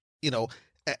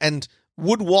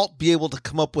would Walt be able to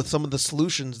come up with some of the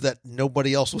solutions that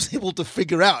nobody else was able to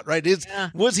figure out, right?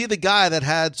 Was he the guy that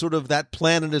had sort of that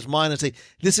plan in his mind and say,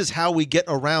 this is how we get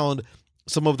around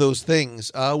some of those things?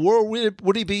 Or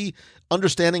would he be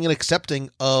understanding and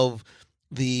accepting of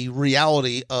the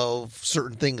reality of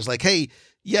certain things? Like, hey,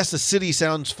 yes, a city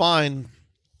sounds fine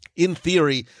in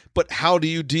theory, but how do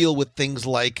you deal with things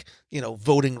like,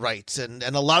 voting rights and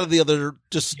a lot of the other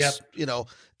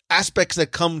aspects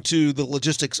that come to the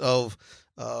logistics of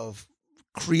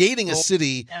creating a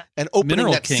city and opening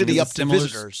Mineral that King city is up to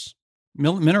visitors.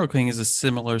 Mineral King is a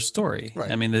similar story.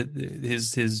 Right. I mean,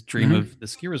 his dream of the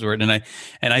ski resort, and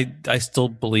I still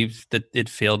believe that it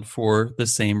failed for the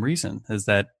same reason, is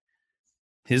that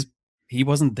he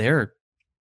wasn't there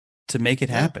to make it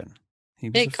happen.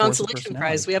 Hey, consolation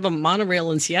prize. We have a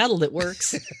monorail in Seattle that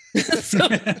works.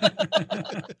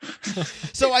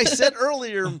 So I said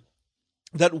earlier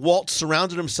that Walt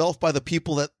surrounded himself by the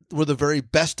people that were the very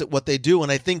best at what they do.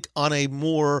 And I think on a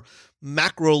more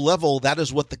macro level, that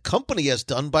is what the company has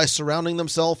done by surrounding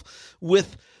themselves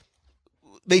with,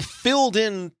 they filled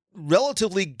in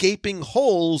relatively gaping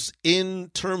holes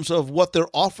in terms of what their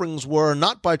offerings were,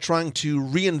 not by trying to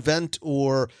reinvent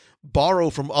or borrow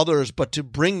from others, but to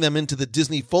bring them into the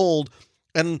Disney fold.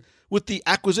 And with the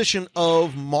acquisition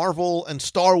of Marvel and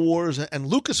Star Wars and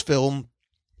Lucasfilm,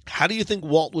 how do you think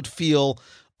Walt would feel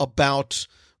about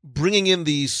bringing in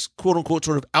these quote unquote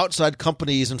sort of outside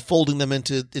companies and folding them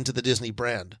into the Disney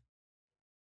brand?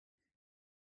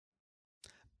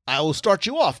 I will start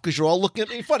you off because you're all looking at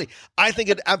me funny. I think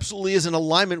it absolutely is in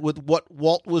alignment with what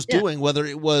Walt was doing, whether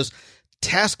it was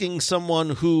tasking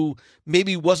someone who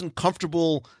maybe wasn't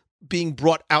comfortable being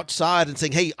brought outside and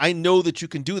saying, hey, I know that you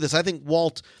can do this. I think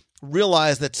Walt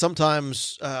realized that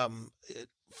sometimes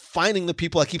finding the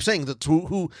people, I keep saying, that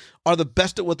who are the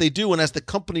best at what they do. And as the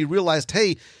company realized,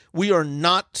 hey, we are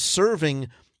not serving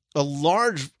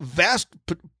a vast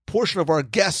portion of our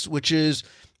guests, which is,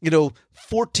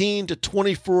 14 to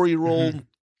 24-year-old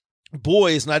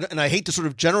boys. And I hate to sort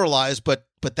of generalize, but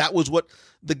that was what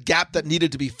the gap that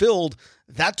needed to be filled.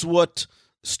 That's what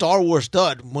Star Wars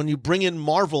did. When you bring in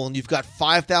Marvel and you've got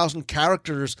 5,000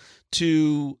 characters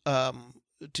to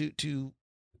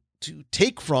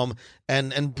take from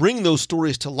and bring those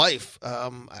stories to life,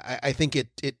 I think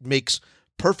it makes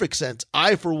perfect sense.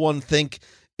 I, for one, think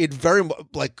it very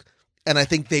much and I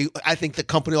think the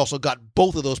company also got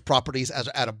both of those properties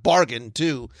at a bargain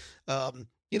too.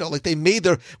 They made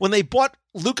when they bought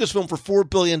Lucasfilm for $4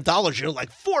 billion, you're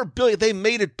like, $4 billion, they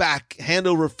made it back hand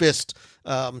over fist.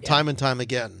 time and time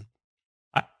again.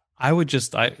 I would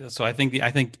just I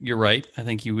think you're right. I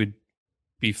think you would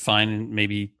be fine and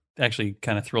maybe actually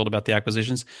kind of thrilled about the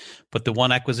acquisitions. But the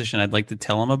one acquisition I'd like to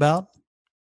tell him about,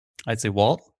 I'd say,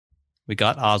 Walt, we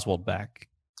got Oswald back.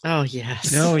 Oh,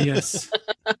 yes. Oh, yes.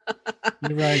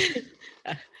 You're right.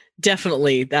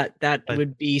 Definitely. That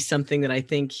would be something that I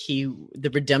think the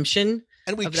redemption.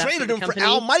 And we of that traded for the him for company.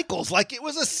 Al Michaels like it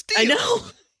was a steal. I know.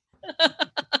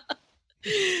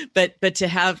 but to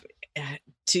have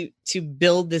to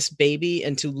build this baby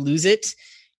and to lose it,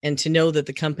 and to know that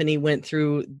the company went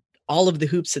through all of the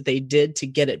hoops that they did to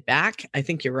get it back, I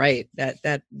think you're right.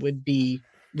 That would be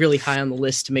really high on the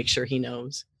list to make sure he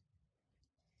knows.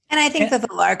 And I think that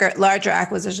the larger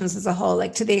acquisitions as a whole,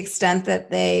 like to the extent that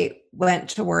they went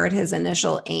toward his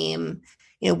initial aim,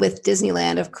 with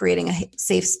Disneyland, of creating a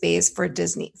safe space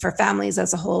for families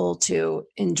as a whole to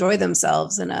enjoy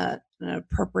themselves in an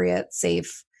appropriate,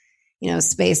 safe,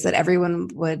 space that everyone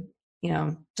would,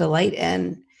 delight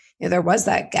in. There was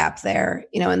that gap there,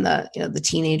 in the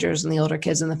teenagers and the older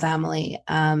kids in the family.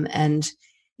 And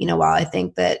while I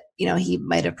think that, he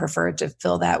might have preferred to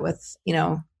fill that with,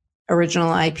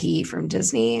 original IP from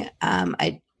Disney,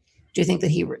 I do think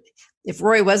that if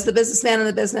Roy was the businessman in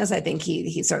the business, I think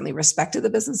he certainly respected the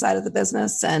business side of the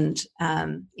business. And,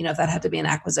 if that had to be an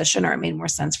acquisition, or it made more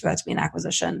sense for that to be an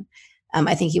acquisition,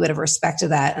 I think he would have respected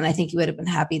that. And I think he would have been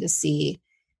happy to see,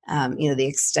 the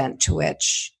extent to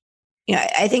which,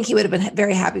 I think he would have been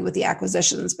very happy with the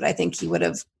acquisitions, but I think he would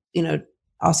have,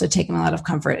 also taken a lot of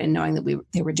comfort in knowing that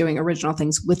they were doing original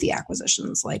things with the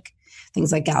acquisitions, like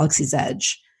things like Galaxy's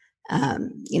Edge,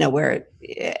 where,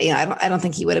 I don't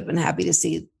think he would have been happy to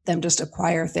see them just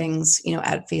acquire things,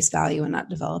 at face value and not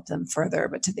develop them further.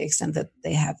 But to the extent that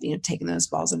they have, taken those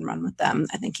balls and run with them,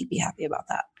 I think he'd be happy about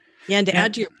that. Yeah. And to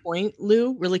add to your point,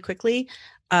 Lou, really quickly,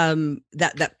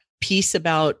 that piece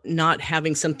about not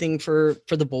having something for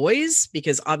the boys,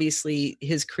 because obviously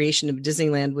his creation of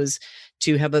Disneyland was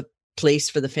to have a place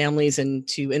for the families and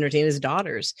to entertain his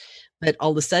daughters. But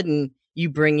all of a sudden you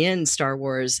bring in Star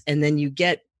Wars, and then you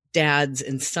get dads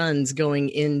and sons going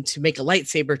in to make a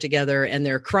lightsaber together, and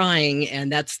they're crying, and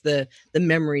that's the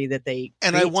memory that they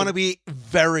and create. I want to be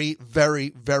very,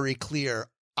 very, very clear.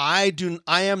 I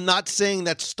am not saying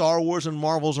that Star Wars and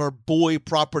Marvels are boy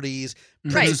properties.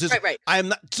 Right. I am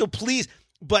not. So please,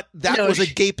 but that No, was a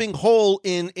gaping hole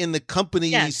in the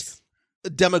company's Yes.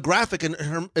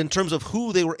 demographic in terms of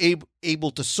who they were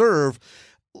able to serve.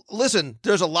 Listen,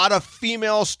 there's a lot of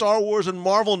female Star Wars and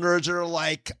Marvel nerds that are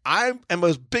like, I am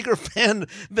a bigger fan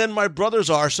than my brothers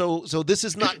are. So this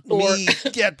is not me.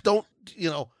 Yeah, don't,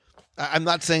 I'm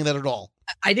not saying that at all.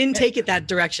 I didn't take it that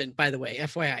direction, by the way,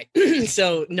 FYI.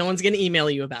 So no one's going to email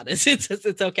you about it.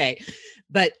 It's okay.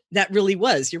 But that really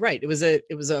was, you're right. It was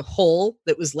a hole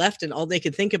that was left, and all they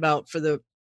could think about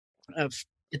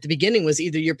at the beginning was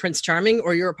either you're Prince Charming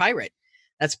or you're a pirate.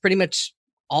 That's pretty much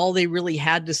all they really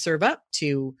had to serve up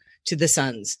to the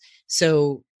sons.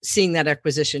 So seeing that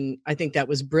acquisition, I think that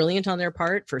was brilliant on their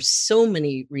part for so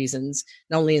many reasons,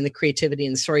 not only in the creativity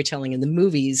and storytelling in the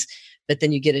movies, but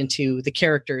then you get into the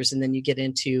characters, and then you get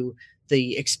into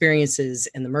the experiences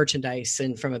and the merchandise.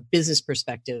 And from a business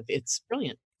perspective, it's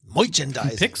brilliant.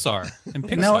 Merchandise. Pixar.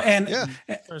 No, and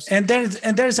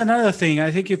there's another thing.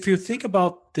 I think if you think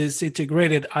about this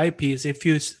integrated IPs, if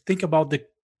you think about the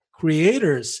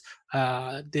creators,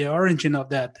 the origin of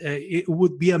that, it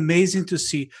would be amazing to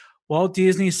see Walt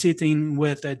Disney sitting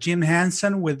with Jim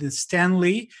Henson, with Stan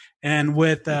Lee, and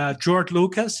with George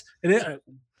Lucas.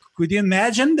 Could you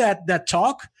imagine that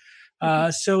talk?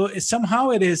 So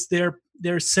somehow it is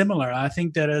they're similar. I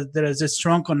think that there is a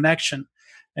strong connection,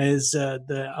 as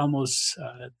the almost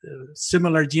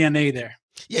similar DNA there.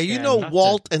 Yeah,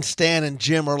 Walt and Stan and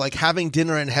Jim are like having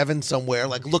dinner in heaven somewhere,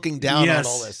 like looking down on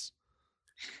all this.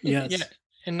 Yes. Yeah,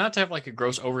 and not to have like a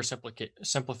gross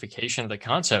oversimplification of the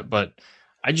concept, but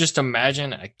I just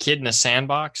imagine a kid in a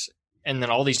sandbox and then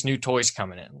all these new toys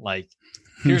coming in. Like,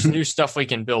 here's new stuff we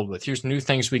can build with. Here's new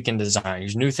things we can design.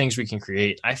 Here's new things we can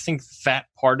create. I think that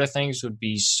part of things would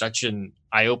be such an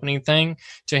eye-opening thing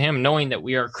to him, knowing that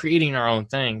we are creating our own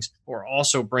things. We're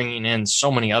also bringing in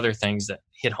so many other things that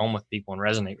hit home with people and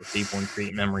resonate with people and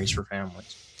create memories for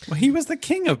families. Well, he was the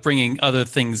king of bringing other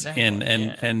things in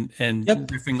and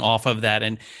riffing off of that.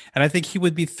 And I think he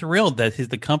would be thrilled that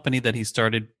the company that he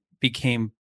started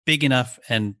became big enough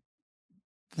and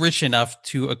rich enough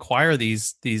to acquire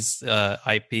these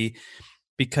IP,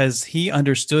 because he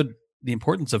understood the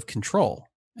importance of control,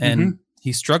 and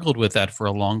he struggled with that for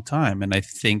a long time. And I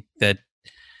think that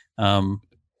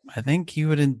he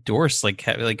would endorse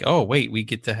like, oh wait, we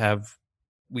get to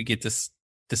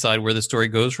decide where the story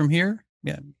goes from here.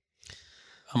 yeah,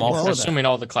 I'm all Well, for that. assuming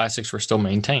all the classics were still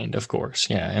maintained, of course.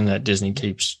 Yeah. And that Disney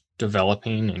keeps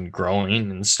developing and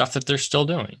growing and stuff that they're still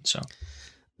doing. So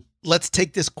let's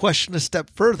take this question a step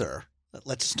further.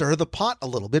 Let's stir the pot a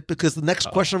little bit, because the next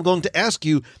question I'm going to ask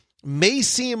you may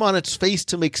seem on its face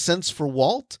to make sense for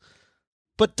Walt,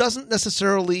 but doesn't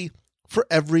necessarily for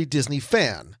every Disney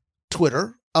fan.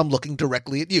 Twitter, I'm looking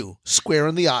directly at you, square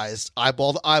in the eyes,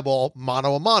 eyeball to eyeball,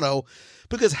 mano a mano,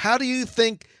 because how do you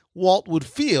think Walt would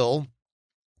feel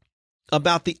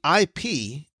about the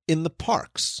IP in the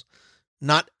parks?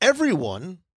 Not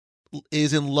everyone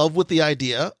is in love with the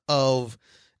idea of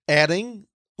adding,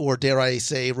 or dare I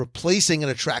say, replacing an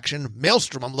attraction,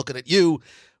 Maelstrom, I'm looking at you,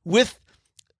 with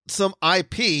some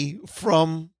IP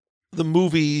from the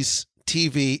movies,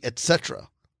 TV, etc.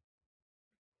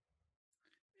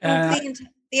 The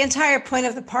entire point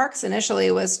of the parks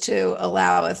initially was to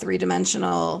allow a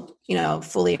three-dimensional,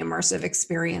 fully immersive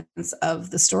experience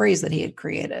of the stories that he had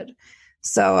created.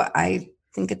 So I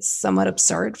think it's somewhat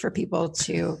absurd for people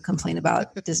to complain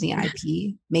about Disney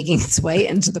IP making its way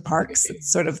into the parks.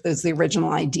 It's sort of there's the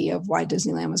original idea of why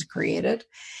Disneyland was created.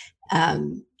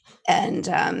 I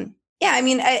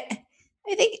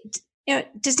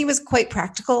think Disney was quite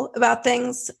practical about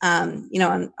things.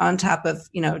 On top of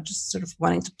just sort of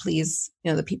wanting to please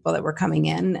the people that were coming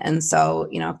in, and so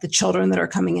the children that are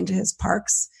coming into his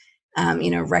parks,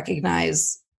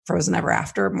 recognize Frozen Ever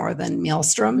After more than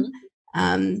Maelstrom.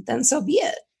 Then so be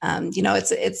it.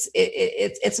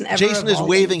 It's an ever Jason is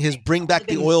waving his "Bring Back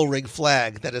the Oil Rig"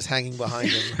 flag that is hanging behind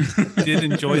him. I did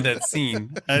enjoy that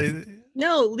scene.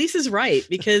 No, Lisa's right,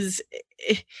 because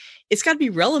it's got to be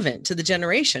relevant to the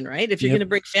generation, right? If you're going to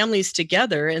bring families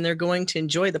together and they're going to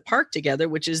enjoy the park together,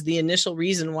 which is the initial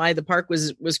reason why the park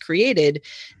was created,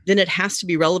 then it has to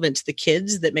be relevant to the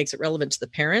kids. That makes it relevant to the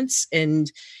parents,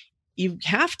 and you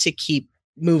have to keep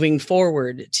moving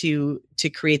forward to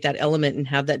create that element and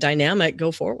have that dynamic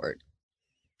go forward.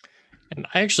 And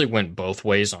I actually went both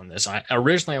ways on this.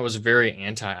 Originally I was very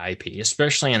anti-IP,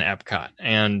 especially in Epcot,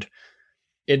 and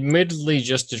admittedly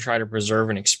just to try to preserve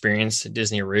an experience that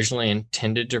Disney originally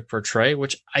intended to portray,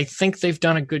 which I think they've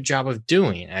done a good job of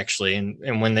doing, actually,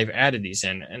 and when they've added these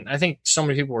in. And I think so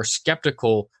many people were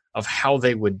skeptical of how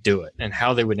they would do it and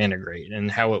how they would integrate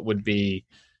and how it would be,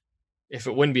 if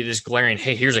it wouldn't be this glaring,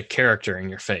 hey, here's a character in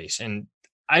your face. And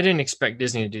I didn't expect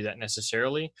Disney to do that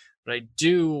necessarily, but I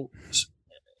do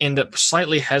end up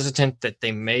slightly hesitant that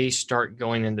they may start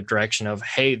going in the direction of,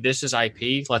 hey, this is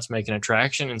IP, let's make an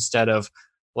attraction, instead of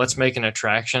let's make an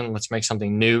attraction, let's make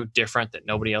something new, different that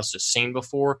nobody else has seen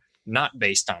before, not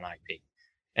based on IP.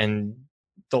 And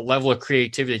the level of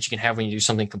creativity that you can have when you do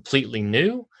something completely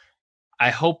new, I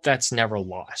hope that's never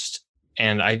lost.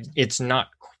 And it's not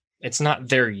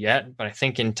there yet, but I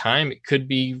think in time it could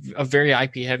be a very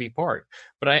IP heavy park.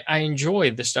 But I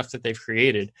enjoy the stuff that they've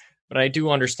created, but I do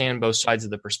understand both sides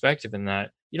of the perspective in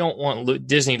that you don't want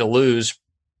Disney to lose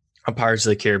a Pirates of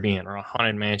the Caribbean or a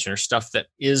Haunted Mansion or stuff that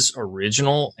is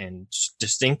original and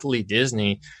distinctly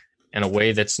Disney in a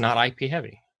way that's not IP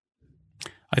heavy.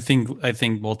 I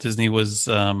think Walt Disney was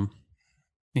I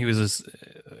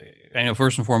know,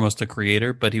 first and foremost a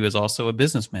creator, but he was also a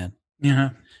businessman. Yeah.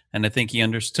 And I think he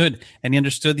understood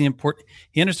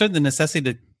the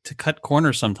necessity to cut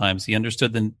corners sometimes. He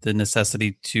understood the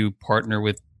necessity to partner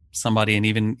with somebody and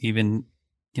even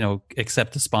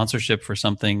accept a sponsorship for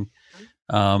something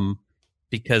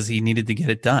because he needed to get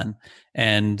it done.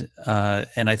 And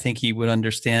I think he would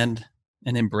understand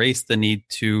and embrace the need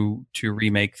to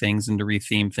remake things and to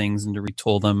retheme things and to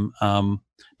retool them,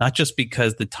 not just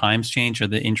because the times change or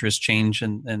the interests change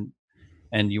and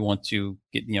you want to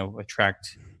get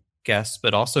attract guests,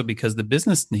 but also because the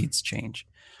business needs change.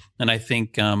 And I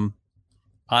think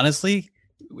honestly,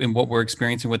 in what we're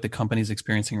experiencing, what the company's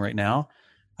experiencing right now,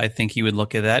 I think he would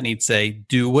look at that and he'd say,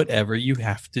 do whatever you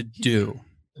have to do.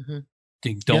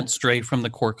 Mm-hmm. Don't stray from the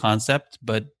core concept,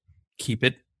 but keep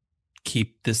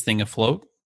this thing afloat.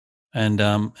 And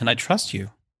I trust you.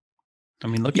 I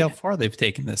mean, look how far they've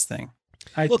taken this thing.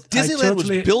 Look, Disneyland was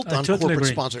built on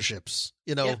corporate sponsorships.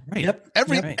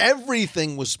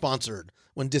 Everything was sponsored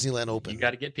when Disneyland opened. You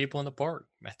got to get people in the park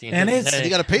at the end of the day. You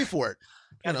got to pay for it.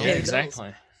 Yeah,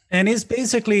 exactly. And it's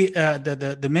basically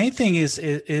the main thing is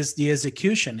the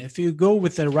execution. If you go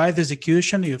with the right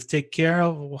execution, you take care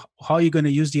of how you're going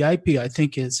to use the IP. I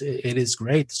think it is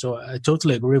great. So I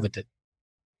totally agree with it.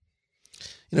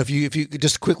 If you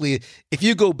just quickly, if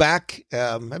you go back,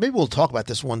 maybe we'll talk about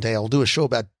this one day. I'll do a show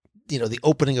about the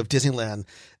opening of Disneyland.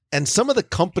 And some of the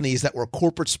companies that were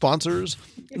corporate sponsors,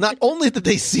 not only did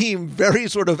they seem very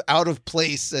sort of out of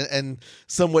place and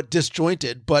somewhat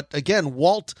disjointed, but again,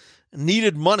 Walt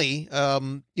needed money. I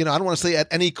don't want to say at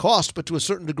any cost, but to a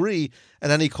certain degree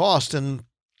at any cost. And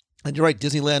you're right,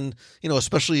 Disneyland,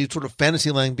 especially sort of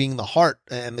Fantasyland being the heart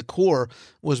and the core,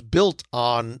 was built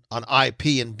on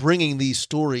IP and bringing these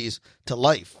stories to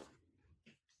life.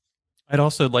 I'd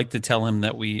also like to tell him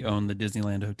that we own the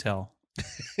Disneyland Hotel.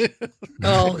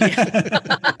 Oh,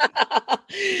 yeah.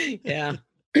 Yeah.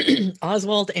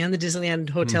 Oswald and the Disneyland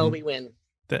Hotel, we win.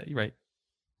 Right.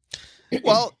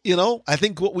 Well, I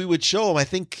think what we would show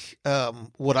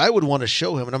him, what I would want to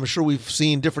show him, and I'm sure we've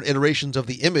seen different iterations of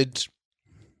the image,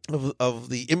 of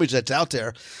the image that's out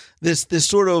there, this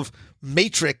sort of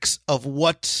matrix of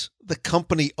what the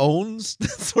company owns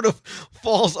that sort of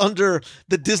falls under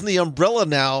the Disney umbrella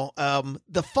now.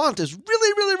 The font is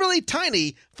really, really, really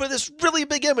tiny for this really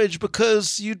big image,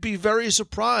 because you'd be very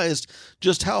surprised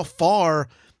just how far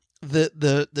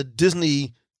the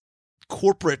Disney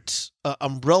corporate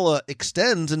umbrella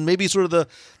extends. And maybe sort of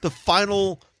the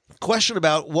final question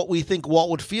about what we think Walt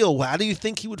would feel. How do you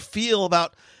think he would feel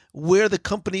about where the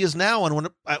company is now? And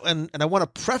I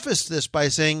want to preface this by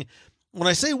saying, when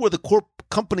I say where the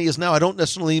company is now, I don't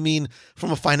necessarily mean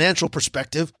from a financial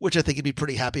perspective, which I think he'd be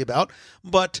pretty happy about,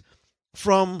 but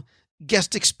from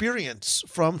guest experience,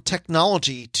 from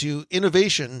technology to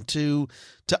innovation to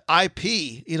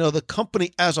IP. The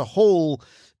company as a whole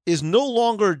is no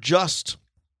longer just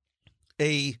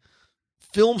a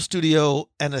film studio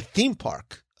and a theme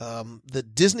park. The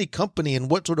Disney company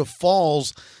and what sort of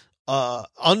falls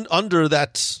under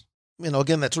that,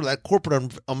 again, that sort of that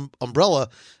corporate umbrella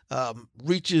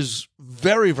reaches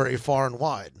very, very far and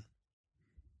wide.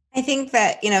 I think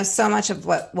that, so much of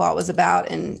what Walt was about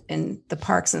in the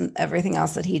parks and everything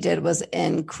else that he did was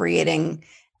in creating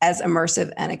as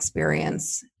immersive an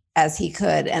experience as he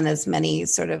could, and as many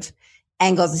sort of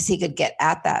angles as he could get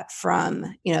at that from,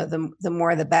 the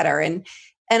more the better. And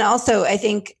also, I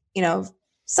think,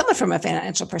 somewhat from a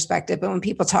financial perspective, but when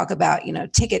people talk about,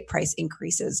 ticket price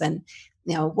increases and,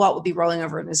 Walt would be rolling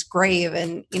over in his grave.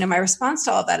 And, my response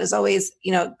to all of that is always,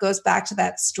 goes back to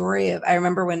that story of, I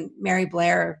remember when Mary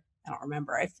Blair,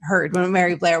 I've heard when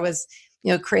Mary Blair was,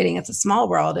 creating It's a Small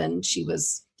World, and she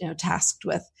was, tasked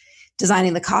with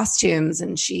designing the costumes,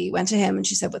 and she went to him and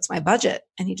she said, "What's my budget?"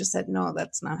 And he just said, "No,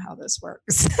 that's not how this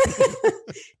works.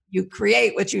 You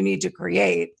create what you need to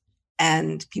create,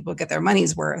 and people get their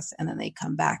money's worth, and then they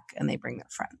come back and they bring their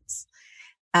friends."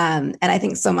 And I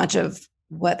think so much of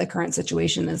what the current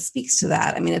situation is speaks to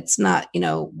that. I mean, it's not,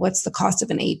 what's the cost of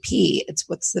an AP? It's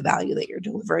what's the value that you're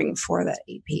delivering for that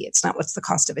AP. It's not what's the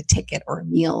cost of a ticket or a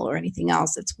meal or anything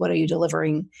else. It's what are you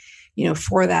delivering,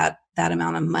 for that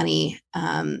amount of money.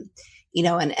 And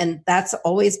that's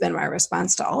always been my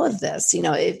response to all of this.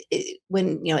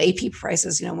 When AP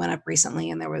prices, went up recently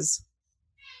and there was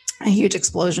a huge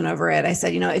explosion over it, I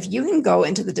said, if you can go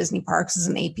into the Disney parks as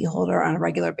an AP holder on a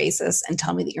regular basis and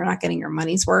tell me that you're not getting your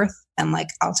money's worth, then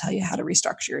I'll tell you how to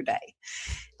restructure your day,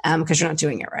 because you're not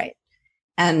doing it right.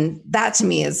 And that to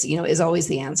me is always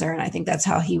the answer. And I think that's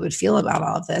how he would feel about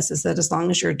all of this, is that as long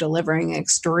as you're delivering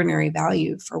extraordinary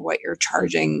value for what you're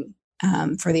charging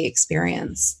for the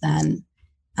experience, then,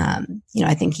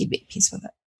 I think he'd be at peace with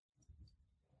it.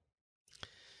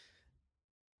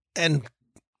 And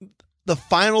the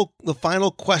final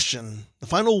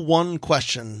one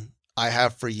question I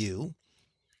have for you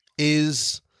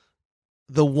is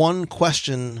the one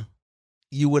question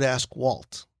you would ask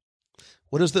Walt.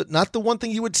 What is not the one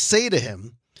thing you would say to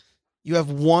him? You have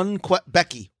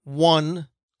Becky, one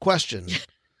question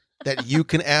that you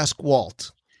can ask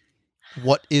Walt.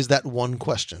 What is that one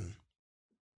question?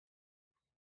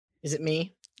 Is it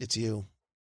me? It's you.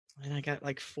 And I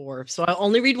got 4. So I'll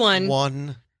only read one.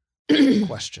 One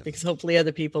question. Because hopefully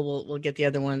other people will get the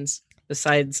other ones,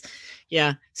 besides,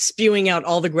 spewing out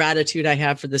all the gratitude I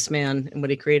have for this man and what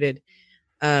he created.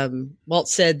 Walt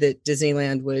said that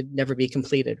Disneyland would never be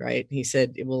completed, right? He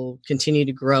said it will continue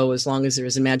to grow as long as there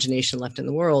is imagination left in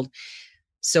the world.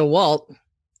 So Walt,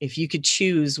 if you could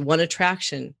choose one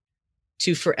attraction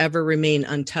to forever remain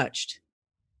untouched,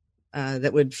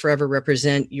 that would forever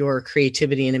represent your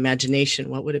creativity and imagination,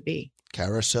 what would it be?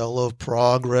 Carousel of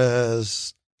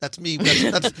Progress. That's me.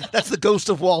 That's the ghost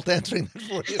of Walt answering that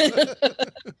for you.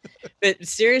 But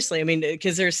seriously, I mean,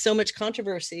 because there's so much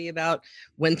controversy about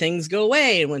when things go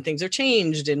away and when things are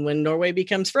changed and when Norway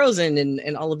becomes frozen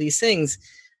and all of these things.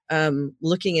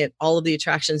 Looking at all of the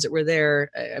attractions that were there,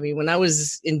 I mean, when I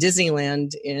was in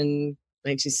Disneyland in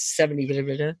 1970,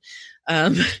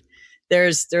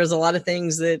 there's a lot of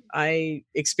things that I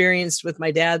experienced with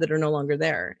my dad that are no longer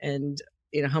there, and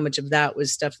how much of that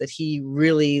was stuff that he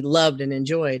really loved and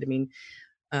enjoyed. I mean,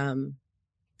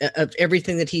 of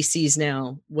everything that he sees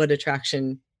now, what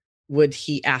attraction would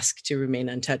he ask to remain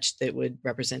untouched that would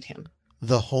represent him?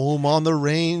 The home on the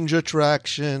range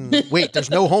attraction. Wait, there's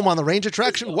no home on the range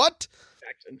attraction? What?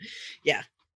 Yeah.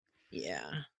 Yeah.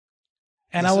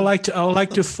 And I would like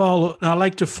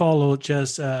to follow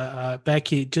just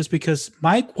Becky, just because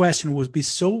my question would be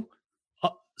so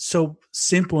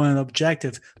simple and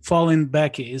objective. Following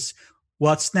Becky is,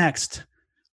 what's next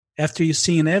after you've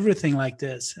seen everything like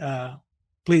this?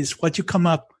 Please, what you come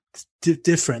up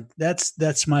different?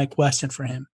 That's my question for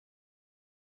him.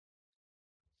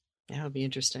 That would be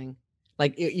interesting.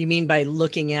 Like, you mean by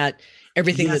looking at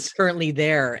everything that's currently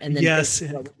there, and then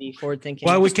what would be forward thinking?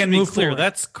 Well, we can move clear. forward.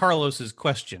 That's Carlos's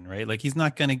question, right? Like, he's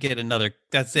not going to get another.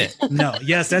 That's it. No.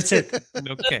 Yes, that's it.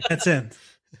 Okay, that's it.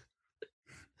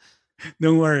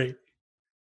 Don't worry.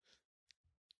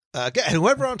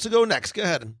 Whoever wants to go next, go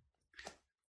ahead.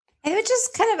 I would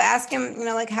just kind of ask him,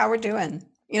 like how we're doing.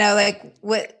 Like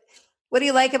what do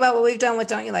you like about what we've done? What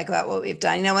don't you like about what we've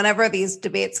done? Whenever these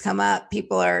debates come up,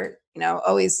 people are,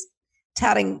 always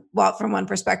touting Walt from one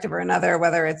perspective or another,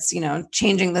 whether it's,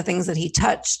 changing the things that he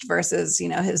touched versus,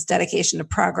 his dedication to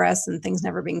progress and things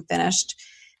never being finished.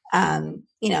 And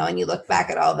you look back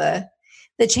at all the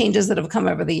changes that have come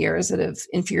over the years that have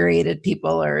infuriated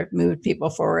people or moved people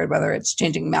forward, whether it's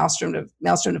changing Maelstrom to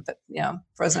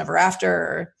Frozen Ever After,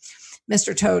 or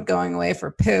Mr. Toad going away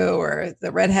for Pooh, or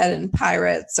the Redhead and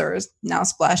Pirates, or now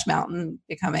Splash Mountain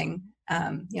becoming,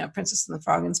 Princess and the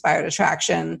Frog inspired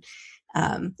attraction,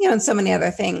 and so many other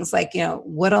things. Like,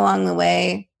 what along the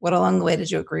way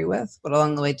did you agree with? What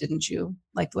along the way didn't you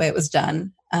like the way it was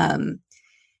done?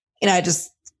 I just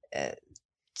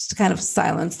to kind of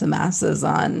silence the masses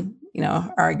on,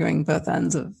 arguing both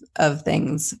ends of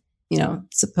things,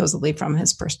 supposedly from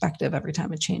his perspective every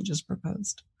time a change is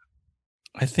proposed.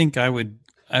 I think I mean,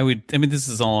 this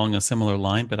is along a similar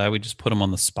line, but I would just put him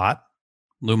on the spot,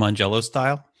 Lou Mangello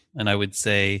style. And I would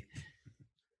say,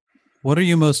 what are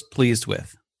you most pleased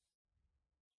with?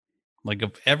 Like,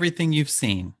 of everything you've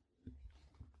seen,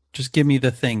 just give me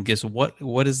the thing. Guess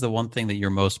what is the one thing that you're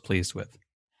most pleased with?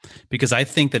 Because I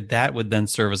think that would then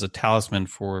serve as a talisman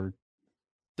for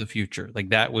the future.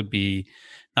 Like, that would be,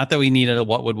 not that we need a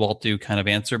what would Walt do kind of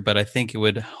answer, but I think it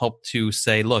would help to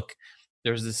say, look,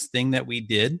 there's this thing that we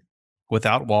did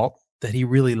without Walt that he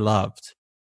really loved.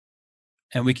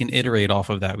 And we can iterate off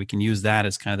of that. We can use that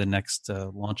as kind of the next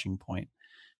launching point.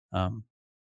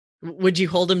 Would you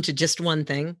hold him to just one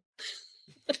thing?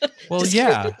 Well,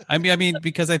 yeah. I mean,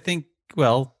 because I think,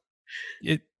 no,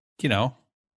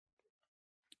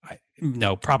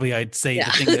 probably I'd say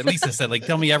the thing that Lisa said, like,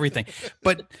 tell me everything.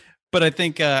 But I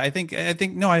think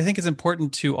it's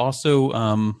important to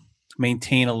also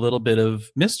maintain a little bit of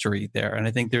mystery there. And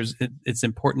I think it's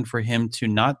important for him to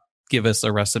not give us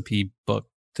a recipe book,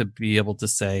 to be able to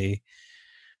say,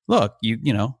 look,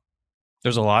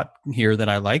 there's a lot here that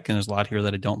I like, and there's a lot here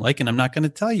that I don't like, and I'm not going to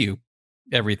tell you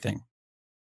everything,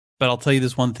 but I'll tell you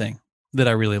this one thing that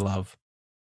I really love.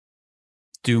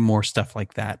 Do more stuff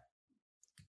like that.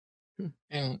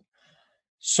 And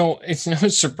so it's no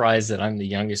surprise that I'm the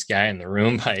youngest guy in the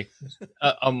room by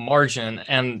a margin.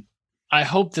 And I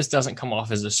hope this doesn't come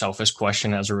off as a selfish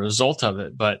question as a result of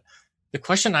it. But the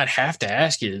question I'd have to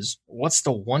ask is, what's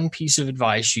the one piece of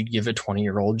advice you'd give a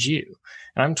 20-year-old you?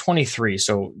 And I'm 23,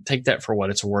 so take that for what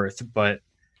it's worth. But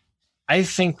I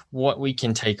think what we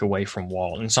can take away from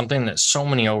Walt, and something that so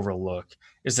many overlook,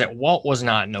 is that Walt was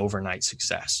not an overnight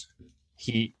success.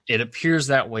 It appears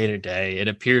that way today. It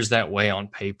appears that way on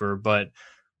paper. But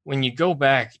when you go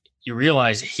back, you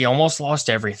realize he almost lost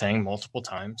everything multiple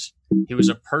times. He was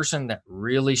a person that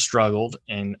really struggled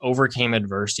and overcame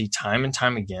adversity time and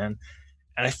time again.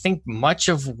 And I think much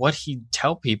of what he'd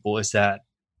tell people is that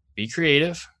be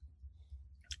creative,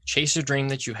 chase a dream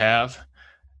that you have,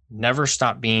 never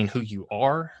stop being who you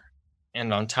are.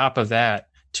 And on top of that,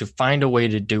 to find a way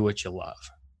to do what you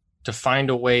love, to find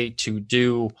a way to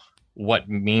do what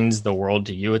means the world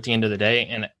to you at the end of the day.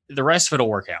 And the rest of it will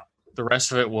work out. The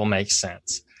rest of it will make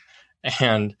sense.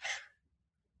 And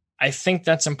I think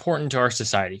that's important to our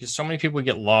society, because so many people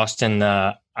get lost in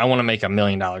I want to make $1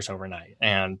 million overnight.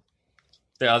 And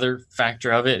the other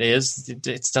factor of it is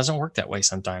it doesn't work that way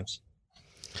sometimes.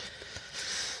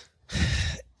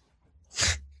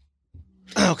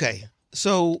 Okay.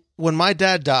 So when my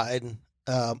dad died,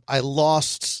 I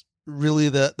lost really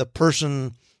the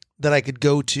person that I could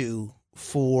go to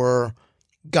for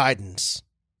guidance.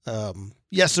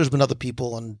 Yes, there's been other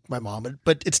people and my mom,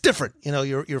 but it's different.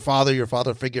 Your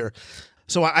father figure.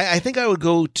 So I think I would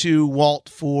go to Walt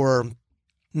for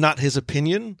not his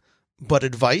opinion, but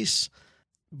advice.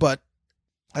 But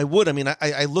I would. I mean,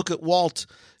 I look at Walt,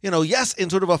 yes, in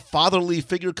sort of a fatherly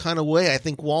figure kind of way. I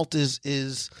think Walt is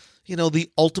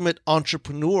the ultimate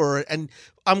entrepreneur. And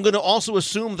I'm going to also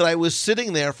assume that I was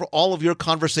sitting there for all of your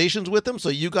conversations with him. So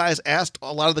you guys asked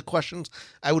a lot of the questions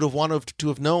I would have wanted to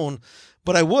have known.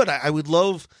 But I'd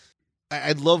love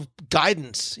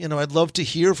guidance. I'd love to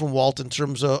hear from Walt in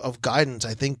terms of guidance.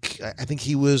 I think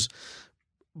he was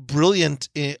brilliant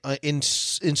in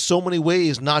so many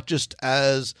ways, not just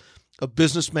as a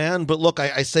businessman, but look,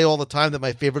 I say all the time that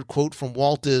my favorite quote from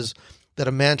Walt is that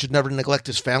a man should never neglect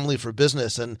his family for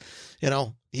business. And,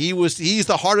 he's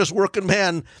the hardest working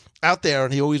man out there,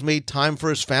 and he always made time for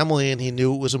his family, and he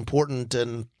knew it was important.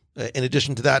 And in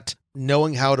addition to that,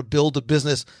 knowing how to build a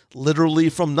business literally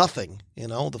from nothing, the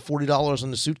 $40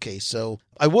 in the suitcase. So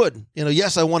I would,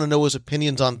 yes, I want to know his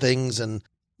opinions on things and,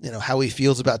 how he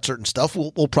feels about certain stuff.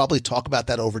 We'll probably talk about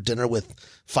that over dinner with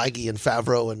Feige and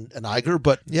Favreau and Iger.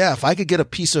 But yeah, if I could get a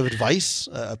piece of advice,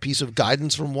 a piece of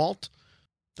guidance from Walt,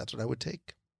 that's what I would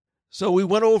take. So we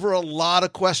went over a lot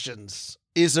of questions.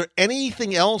 Is there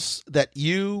anything else that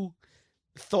you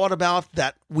thought about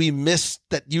that we missed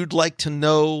that you'd like to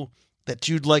know, that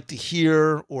you'd like to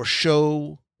hear or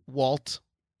show Walt?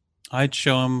 I'd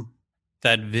show him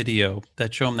that video,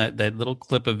 that little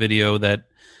clip of video that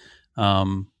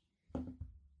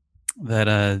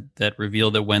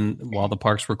revealed that while the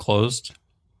parks were closed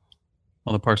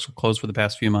for the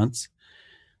past few months,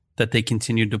 that they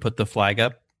continued to put the flag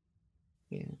up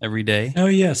every day. Oh,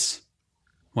 yes.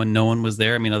 When no one was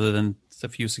there. I mean, other than a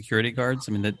few security guards.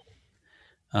 I mean, that,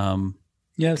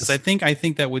 yes, because I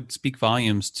think that would speak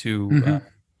volumes to, I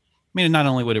mean, not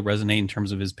only would it resonate in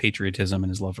terms of his patriotism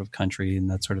and his love of country and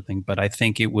that sort of thing, but I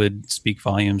think it would speak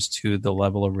volumes to the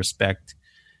level of respect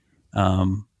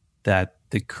that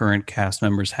the current cast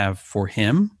members have for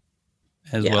him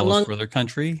as well as for their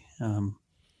country.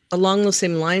 Along those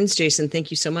same lines, Jason,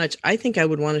 thank you so much. I think I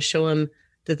would want to show him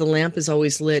that the lamp is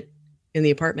always lit in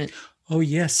the apartment. Oh,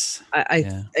 yes. I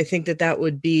think that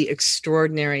would be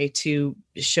extraordinary to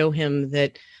show him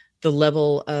that the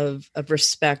level of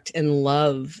respect and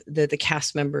love that the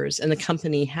cast members and the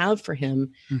company have for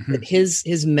him, that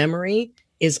his memory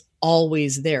is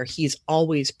always there. He's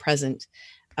always present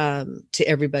to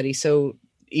everybody. So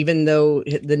even though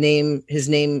his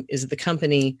name is the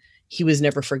company, he was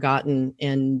never forgotten,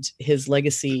 and his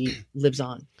legacy lives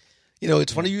on.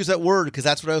 It's funny you use that word, because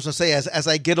that's what I was going to say. As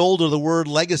I get older, the word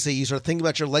legacy, you start thinking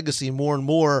about your legacy more and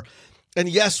more. And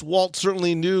yes, Walt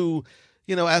certainly knew,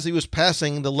 as he was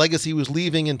passing, the legacy he was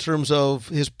leaving in terms of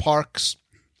his parks,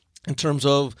 in terms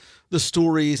of the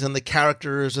stories and the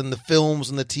characters and the films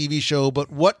and the TV show. But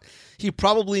what he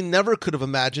probably never could have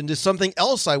imagined is something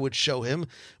else I would show him,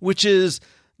 which is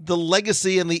the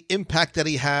legacy and the impact that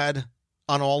he had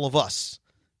on all of us.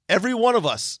 Every one of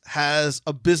us has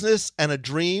a business and a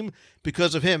dream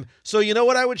because of him. So you know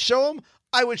what I would show him?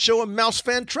 I would show him Mouse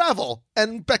Fan Travel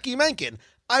and Becky Menken.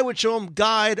 I would show him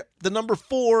Guide, the number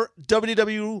 4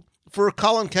 WDW for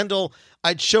Colin Kendall.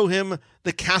 I'd show him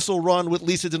the Castle Run with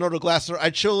Lisa Denoto Glasser.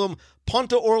 I'd show him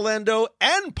Ponto Orlando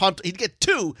and Ponto. He'd get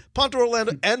 2, Ponto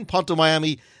Orlando and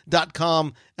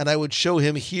PontoMiami.com. And I would show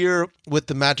him here with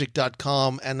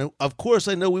themagic.com. And of course,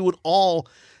 I know we would all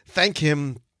thank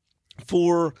him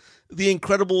for the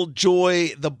incredible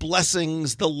joy, the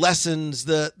blessings, the lessons,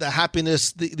 the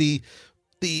happiness, the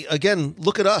again,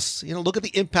 look at us, look at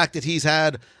the impact that he's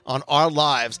had on our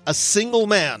lives. A single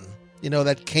man,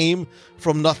 that came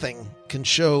from nothing can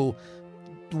show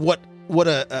what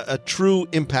a true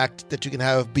impact that you can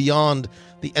have beyond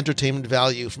the entertainment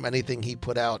value from anything he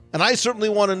put out. And I certainly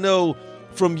want to know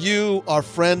from you, our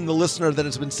friend, the listener that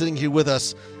has been sitting here with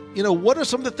us, what are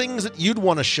some of the things that you'd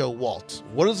want to show Walt?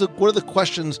 What are the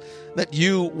questions that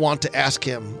you want to ask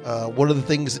him? What are the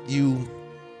things that you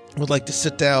would like to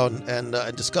sit down and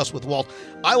discuss with Walt?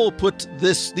 I will put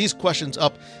these questions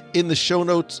up in the show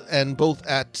notes, and both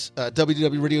at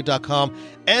WDWRadio.com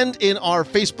and in our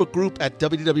Facebook group at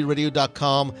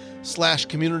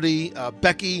WDWRadio.com/community.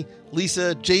 Becky,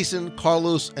 Lisa, Jason,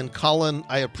 Carlos, and Colin,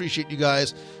 I appreciate you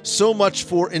guys so much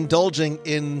for indulging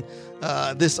in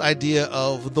this idea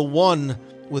of the one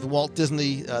with Walt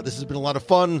Disney. This has been a lot of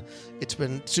fun. It's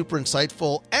been super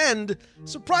insightful. And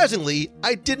surprisingly,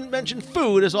 I didn't mention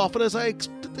food as often as I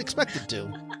expected to.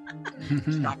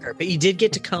 Shocker. But you did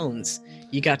get to cones.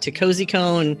 You got to Cozy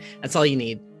Cone. That's all you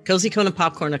need. Cozy Cone and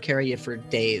popcorn will carry you for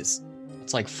days.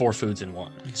 It's like 4 foods in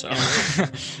one. So,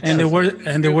 and there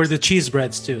were the cheese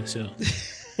breads too. So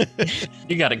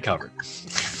you got it covered.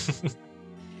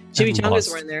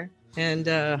 Chimichangas were in there, and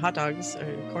hot dogs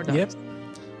or corn dogs. Yep.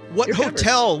 What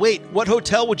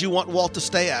hotel would you want Walt to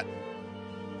stay at?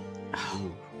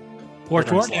 Oh, Port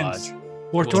Wilderness Orleans. Lodge.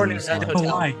 Port Wilderness Orleans. I don't know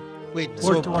Hotel. why. Wait, Port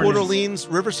so Port Orleans. Orleans,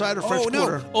 Riverside, or French Oh no,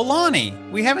 Quarter?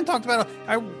 Olani. We haven't talked about.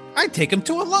 I take him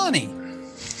to Olani.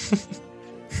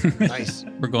 Nice.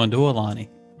 We're going to Olani.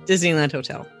 Disneyland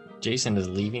Hotel. Jason is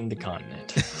leaving the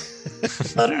continent.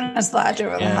 Wilderness Lodge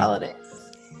over the Yeah. holidays.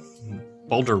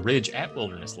 Boulder Ridge at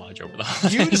Wilderness Lodge over the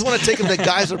holidays. You just want to take him to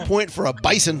Geyser Point for a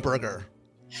bison burger.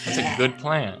 That's a good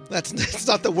plan. That's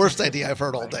not the worst idea I've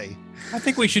heard all day. I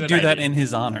think we should Good do that idea. in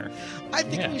his honor. I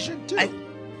think Yeah. we should too.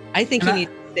 I think you And I- need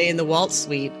to stay in the Walt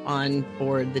suite on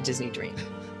board the Disney Dream.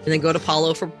 And then go to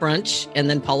Paulo for brunch, and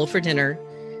then Paulo for dinner,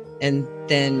 and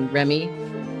then Remy.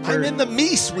 I'm in the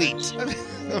me suite.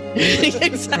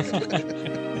 Exactly.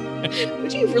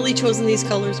 Would you have really chosen these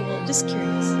colors, Walt? Just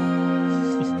curious.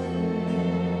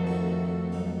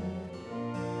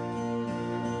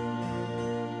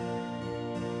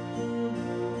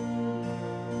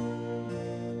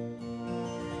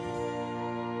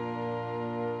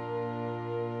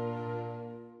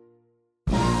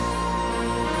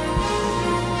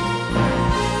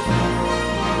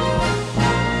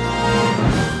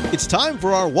 It's time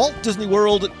for our Walt Disney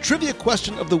World Trivia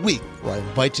Question of the Week, where I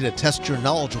invite you to test your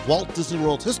knowledge of Walt Disney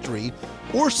World's history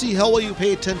or see how well you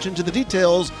pay attention to the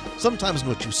details, sometimes in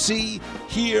what you see,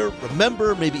 hear,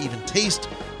 remember, maybe even taste.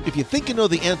 If you think you know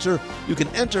the answer, you can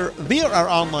enter via our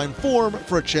online form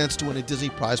for a chance to win a Disney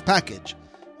prize package.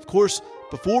 Of course,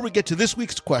 before we get to this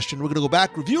week's question, we're going to go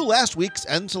back, review last week's,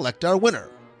 and select our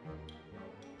winner.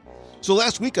 So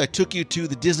last week I took you to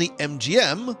the Disney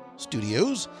MGM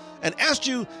studios and asked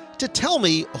you to tell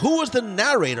me who was the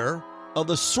narrator of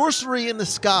the Sorcery in the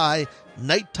Sky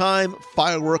Nighttime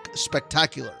Firework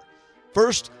Spectacular.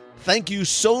 First, thank you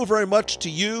so very much to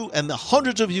you and the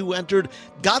hundreds of you who entered,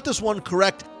 got this one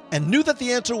correct, and knew that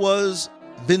the answer was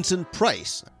Vincent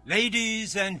Price.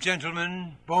 Ladies and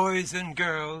gentlemen, boys and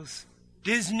girls,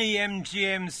 Disney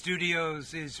MGM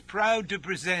Studios is proud to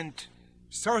present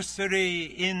Sorcery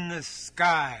in the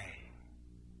Sky.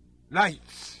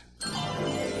 Lights.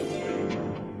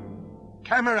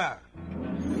 Camera.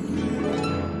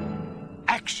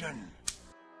 Action.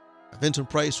 Vincent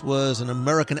Price was an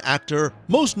American actor,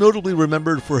 most notably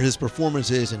remembered for his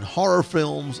performances in horror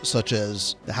films such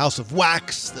as The House of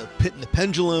Wax, The Pit and the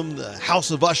Pendulum, The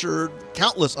House of Usher,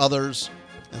 countless others.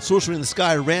 And Sorcery in the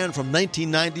Sky ran from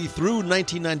 1990 through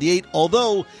 1998,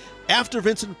 although after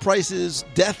Vincent Price's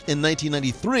death in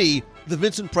 1993, the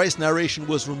Vincent Price narration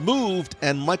was removed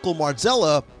and Michael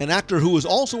Marzella, an actor who was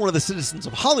also one of the citizens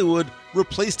of Hollywood,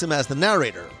 replaced him as the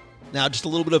narrator. Now, just a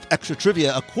little bit of extra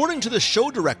trivia. According to the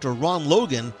show director, Ron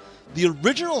Logan, the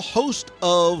original host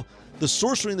of the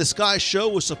Sorcery in the Sky show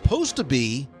was supposed to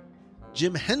be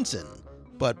Jim Henson.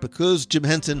 But because Jim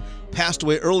Henson passed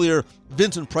away earlier,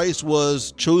 Vincent Price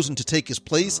was chosen to take his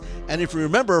place. And if you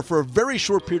remember, for a very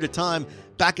short period of time,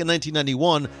 back in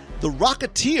 1991, the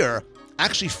Rocketeer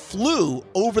actually flew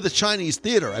over the Chinese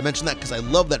theater. I mentioned that because I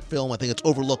love that film. I think it's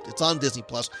overlooked. It's on Disney+.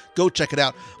 Go check it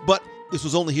out. But this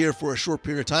was only here for a short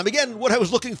period of time. Again, what I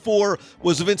was looking for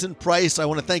was Vincent Price. I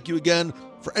want to thank you again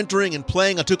for entering and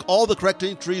playing. I took all the correct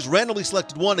entries, randomly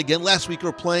selected one. Again, last week we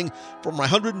were playing from my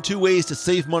 102 Ways to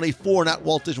Save Money for an at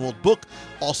Walt Disney World book,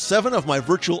 all 7 of my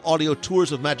virtual audio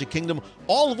tours of Magic Kingdom,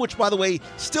 all of which, by the way,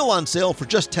 still on sale for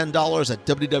just $10 at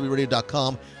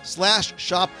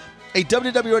www.radio.com/shop. A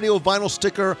WDW Radio vinyl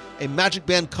sticker, a Magic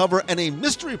Band cover, and a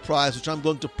mystery prize, which I'm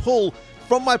going to pull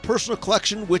from my personal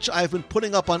collection, which I've been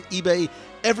putting up on eBay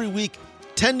every week.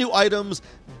 10 new items,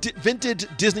 vintage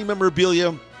Disney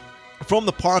memorabilia from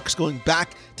the parks going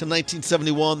back to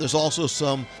 1971. There's also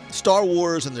some Star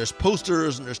Wars, and there's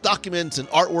posters, and there's documents and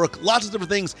artwork, lots of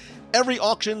different things. Every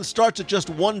auction starts at just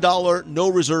 $1, no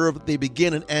reserve. They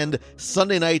begin and end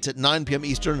Sunday nights at 9 p.m.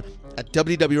 Eastern at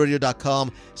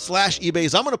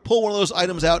www.radio.com/eBay. I'm going to pull one of those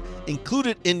items out, include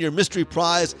it in your mystery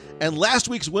prize. And last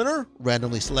week's winner,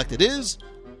 randomly selected, is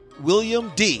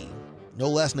William D. No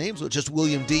last name, so it's just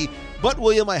William D. But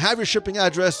William, I have your shipping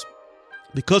address.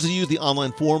 Because you used the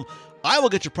online form, I will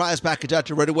get your prize package out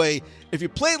to you right away. If you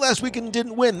played last week and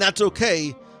didn't win, that's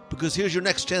okay, because here's your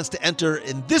next chance to enter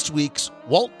in this week's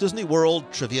Walt Disney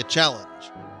World Trivia Challenge.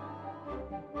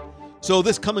 So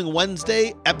this coming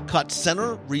Wednesday, Epcot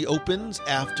Center reopens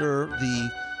after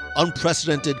the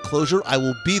unprecedented closure. I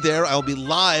will be there. I will be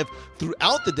live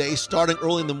throughout the day, starting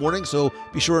early in the morning, so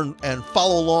be sure and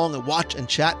follow along and watch and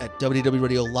chat at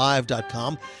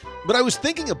WDWRadioLive.com. But I was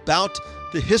thinking about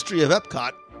the history of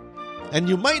Epcot, and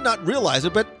you might not realize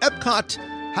it, but Epcot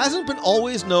hasn't been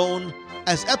always known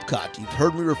as Epcot. You've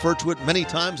heard me refer to it many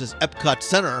times as Epcot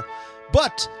Center,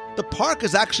 but the park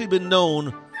has actually been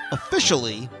known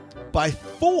officially by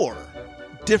 4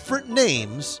 different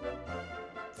names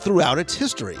throughout its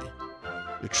history.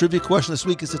 Your trivia question this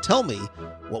week is to tell me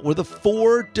what were the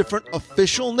 4 different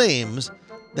official names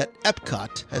that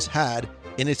Epcot has had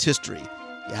in its history.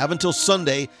 You have until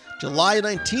Sunday, July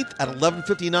 19th at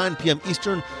 11:59 p.m.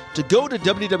 Eastern to go to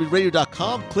WDW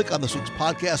Radio.com, click on this week's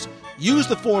podcast, use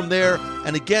the form there,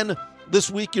 and again, this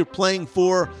week you're playing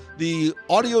for the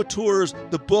audio tours,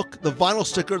 the book, the vinyl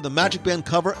sticker, the Magic Band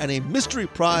cover, and a mystery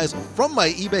prize from my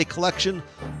eBay collection.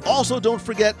 Also, don't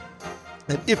forget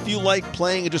that if you like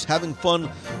playing and just having fun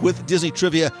with Disney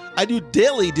trivia, I do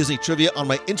daily Disney trivia on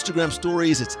my Instagram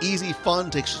stories. It's easy,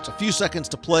 fun, takes just a few seconds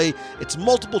to play. It's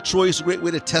multiple choice, a great way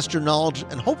to test your knowledge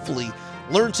and hopefully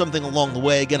learn something along the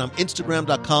way. Again, I'm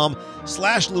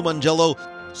Instagram.com/Lou Mongello.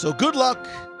 So good luck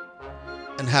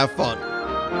and have fun.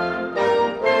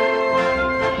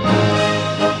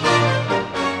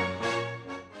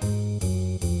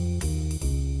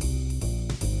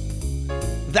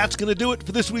 That's going to do it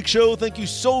for this week's show. Thank you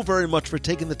so very much for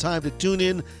taking the time to tune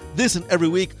in this and every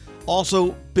week.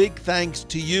 Also, big thanks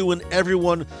to you and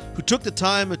everyone who took the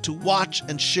time to watch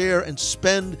and share and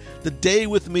spend the day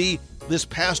with me this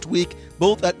past week,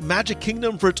 both at Magic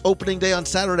Kingdom for its opening day on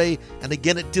Saturday and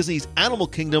again at Disney's Animal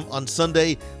Kingdom on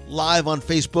Sunday, live on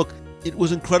Facebook. It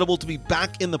was incredible to be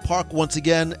back in the park once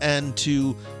again and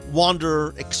to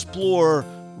wander, explore,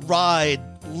 ride,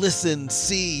 listen,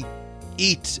 see,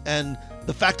 eat, and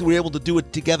the fact that we were able to do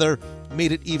it together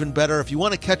made it even better. If you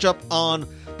want to catch up on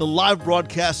the live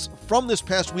broadcasts from this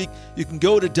past week, you can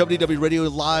go to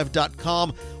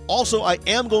WDWRadiolive.com. Also, I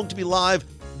am going to be live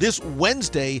this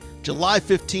Wednesday, July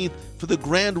 15th, for the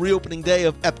grand reopening day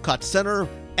of Epcot Center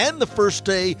and the first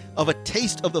day of a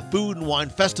Taste of the Food and Wine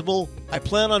Festival. I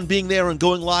plan on being there and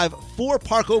going live for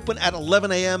Park Open at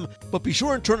 11 a.m., but be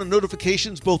sure and turn on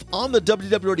notifications both on the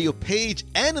WDW Radio page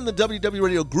and in the WDW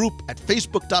Radio group at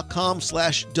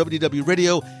facebook.com/WDW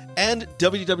Radio and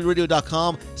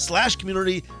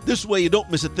WDWRadio.com/community. This way you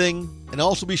don't miss a thing. And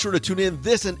also be sure to tune in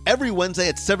this and every Wednesday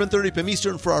at 7:30 p.m.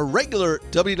 Eastern for our regular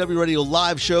WDW Radio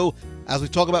live show. As we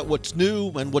talk about what's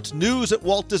new and what's news at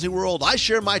Walt Disney World, I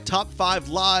share my top 5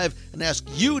 live and ask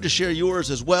you to share yours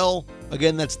as well.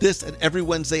 Again, that's this and every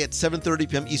Wednesday at 7:30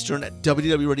 p.m. Eastern at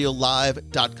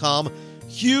WDWRadiolive.com.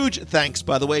 Huge thanks,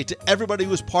 by the way, to everybody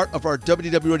who is part of our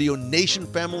WDW Radio Nation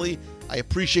family. I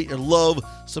appreciate your love,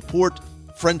 support,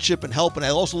 friendship, and help, and I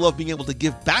also love being able to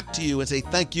give back to you and say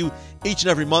thank you each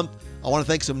and every month. I want to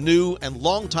thank some new and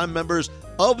longtime members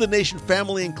of the Nation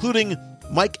family, including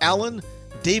Mike Allen,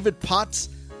 David Potts,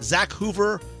 Zach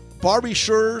Hoover, Barbie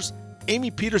Schurz,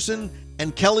 Amy Peterson,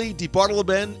 and Kelly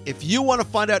DeBartoleben. If you want to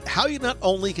find out how you not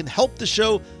only can help the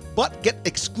show, but get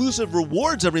exclusive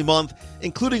rewards every month,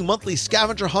 including monthly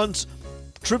scavenger hunts,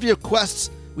 trivia quests,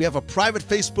 we have a private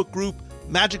Facebook group,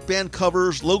 Magic Band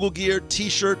covers, logo gear,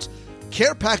 t-shirts,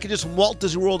 care packages from Walt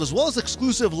Disney World, as well as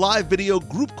exclusive live video,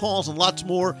 group calls, and lots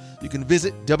more, you can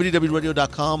visit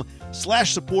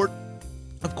www.radio.com/support.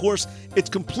 Of course, it's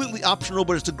completely optional,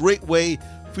 but it's a great way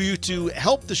for you to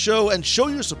help the show and show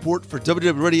your support for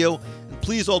WDW Radio. And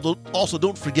please also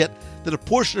don't forget that a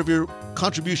portion of your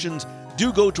contributions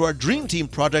do go to our Dream Team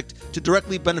project to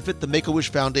directly benefit the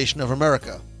Make-A-Wish Foundation of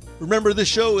America. Remember, this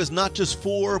show is not just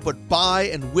for, but by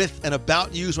and with and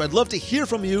about you, so I'd love to hear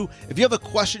from you. If you have a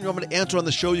question you want me to answer on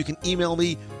the show, you can email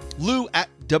me,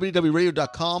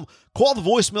 lou@wdwradio.com. Call the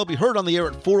voicemail, be heard on the air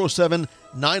at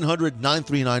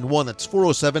 407-900-9391. That's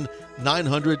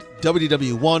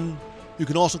 407-900-WDW1. You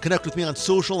can also connect with me on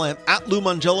social. I am at Lou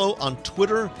Mongello on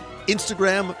Twitter,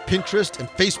 Instagram, Pinterest, and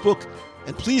Facebook.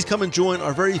 And please come and join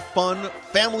our very fun,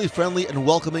 family-friendly, and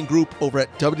welcoming group over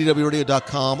at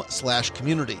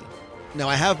www.radio.com/community. Now,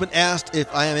 I have been asked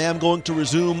if I am going to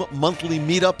resume monthly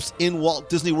meetups in Walt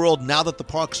Disney World now that the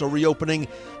parks are reopening.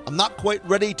 I'm not quite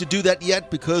ready to do that yet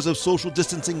because of social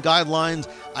distancing guidelines.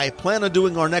 I plan on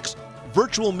doing our next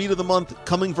virtual meet of the month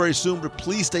coming very soon, but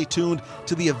please stay tuned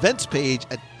to the events page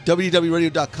at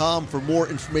www.radio.com for more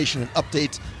information and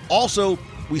updates. Also,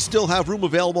 we still have room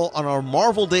available on our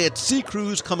Marvel Day at Sea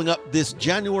cruise coming up this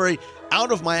January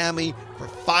out of Miami for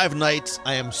 5 nights.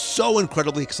 I am so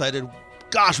incredibly excited.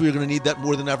 Gosh, we're going to need that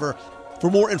more than ever.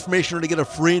 For more information or to get a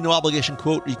free no obligation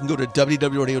quote, you can go to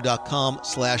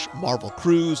www.radio.com/Marvel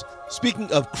Cruise.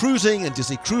 Speaking of cruising and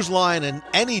Disney Cruise Line and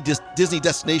any Disney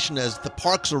destination, as the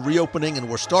parks are reopening and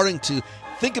we're starting to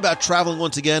think about traveling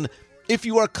once again, if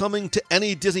you are coming to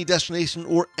any Disney destination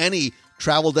or any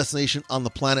travel destination on the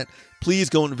planet, please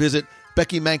go and visit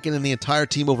Becky Mankin and the entire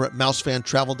team over at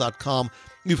mousefantravel.com.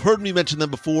 You've heard me mention them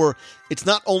before. It's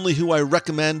not only who I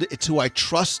recommend, it's who I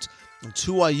trust. It's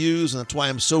who I use, and that's why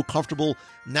I'm so comfortable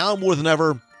now more than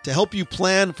ever to help you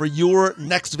plan for your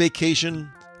next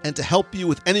vacation. and to help you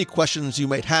with any questions you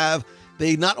might have.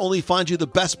 They not only find you the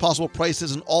best possible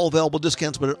prices and all available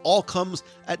discounts, but it all comes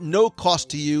at no cost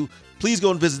to you. Please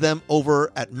go and visit them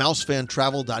over at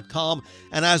mousefantravel.com.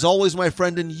 And as always, my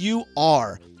friend, and you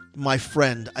are my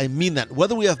friend, I mean that,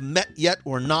 whether we have met yet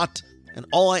or not. And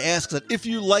all I ask is that if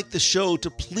you like the show, to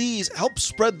please help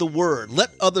spread the word.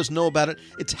 Let others know about it.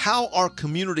 It's how our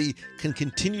community can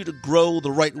continue to grow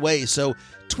the right way. So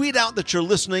tweet out that you're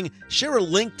listening, share a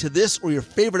link to this or your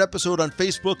favorite episode on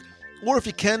Facebook, or if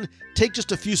you can, take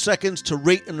just a few seconds to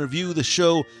rate and review the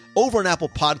show over on Apple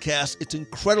Podcasts. It's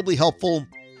incredibly helpful.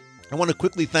 I want to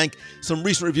quickly thank some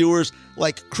recent reviewers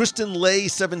like Kristen Lay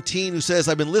 17, who says,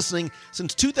 I've been listening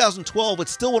since 2012.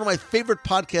 It's still one of my favorite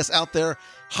podcasts out there.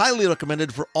 Highly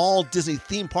recommended for all Disney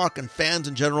theme park and fans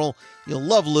in general. You'll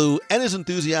love Lou and his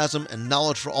enthusiasm and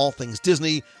knowledge for all things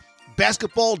Disney.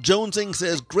 Basketball Jonesing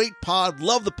says, great pod,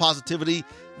 love the positivity,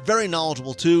 very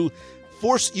knowledgeable too.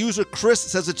 Force user Chris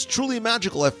says, it's truly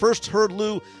magical. I first heard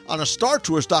Lou on a Star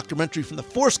Tours documentary from the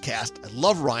Force cast. I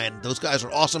love Ryan. Those guys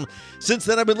are awesome. Since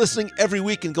then, I've been listening every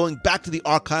week and going back to the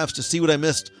archives to see what I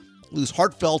missed. Lou's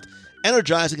heartfelt,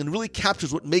 energizing, and really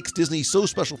captures what makes Disney so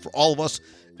special for all of us.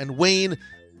 And Wayne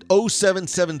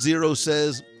 0770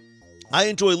 says, I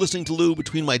enjoy listening to Lou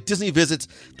between my Disney visits,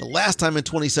 the last time in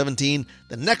 2017,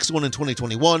 the next one in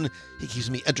 2021. He keeps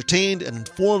me entertained and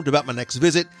informed about my next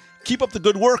visit. Keep up the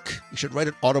good work. You should write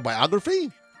an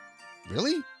autobiography?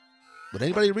 Really? Would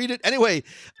anybody read it? Anyway,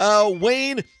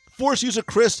 Wayne, Force user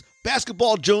Chris,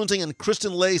 Basketball Jonesing, and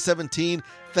Kristen Lay 17,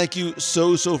 thank you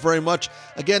so very much.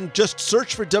 Again, just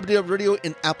search for WDW Radio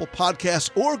in Apple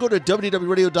Podcasts or go to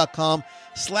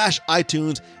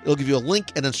www.radio.com/iTunes. It'll give you a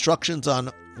link and instructions on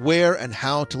where and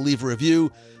how to leave a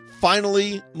review.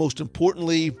 Finally, most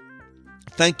importantly,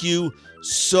 thank you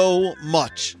so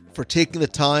much for taking the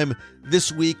time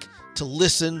this week to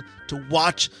listen, to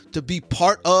watch, to be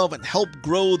part of, and help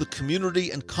grow the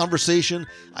community and conversation.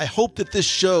 I hope that this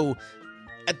show,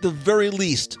 at the very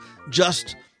least,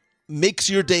 just makes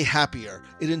your day happier.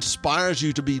 It inspires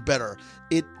you to be better.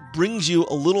 It brings you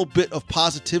a little bit of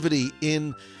positivity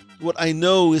in what I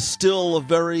know is still a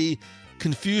very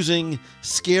confusing,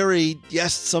 scary,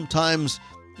 yes, sometimes,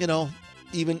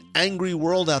 even angry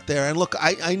world out there. And look,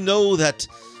 I know that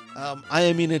I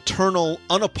am an eternal,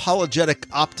 unapologetic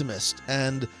optimist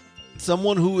and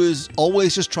someone who is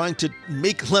always just trying to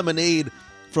make lemonade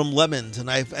from lemons. And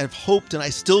I've hoped, and I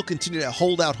still continue to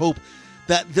hold out hope,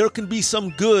 that there can be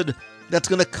some good that's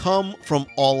going to come from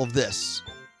all of this.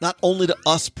 Not only to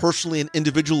us personally and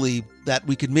individually, that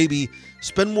we could maybe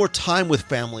spend more time with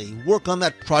family, work on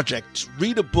that project,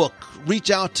 read a book, reach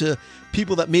out to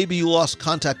people that maybe you lost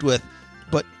contact with,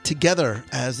 but together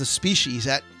as a species,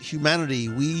 at humanity,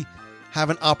 we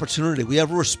have an opportunity, we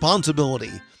have a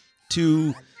responsibility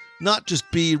to not just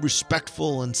be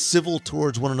respectful and civil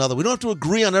towards one another. We don't have to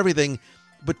agree on everything,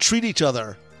 but treat each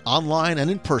other online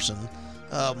and in person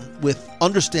with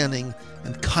understanding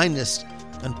and kindness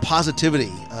and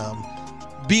positivity.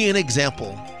 Be an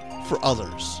example for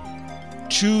others.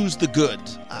 Choose the good.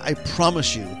 I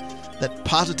promise you that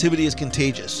positivity is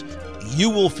contagious. You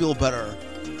will feel better.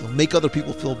 You'll make other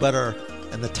people feel better,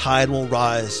 and the tide will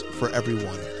rise for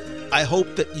everyone. I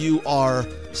hope that you are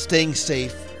staying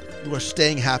safe. You are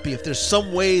staying happy. If there's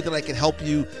some way that I can help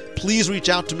you, please reach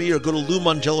out to me or go to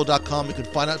LouMangello.com. You can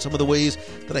find out some of the ways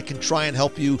that I can try and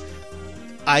help you.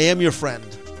 I am your friend,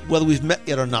 whether we've met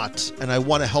yet or not, and I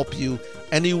want to help you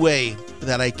any way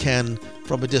that I can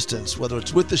from a distance, whether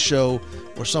it's with the show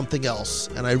or something else.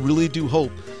 And I really do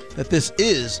hope that this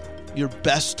is your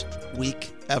best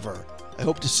week ever. I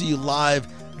hope to see you live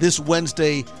this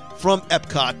Wednesday from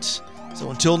Epcot. So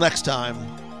until next time,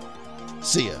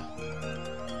 see ya.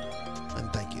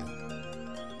 And thank you.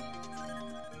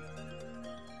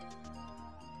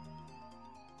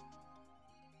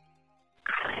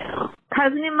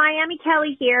 Cousin in Miami,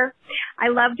 Kelly here. I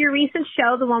loved your recent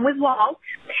show, the one with Walt.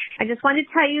 I just wanted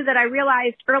to tell you that I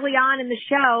realized early on in the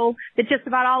show that just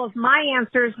about all of my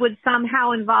answers would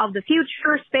somehow involve the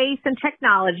future, space, and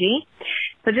technology.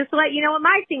 So just to let you know what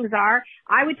my things are,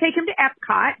 I would take him to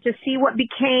Epcot to see what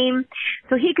became,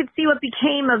 so he could see what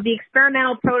became of the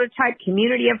experimental prototype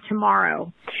Community of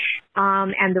Tomorrow.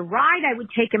 And the ride I would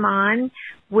take him on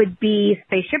would be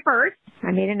Spaceship Earth.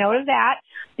 I made a note of that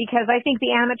because I think the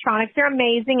animatronics are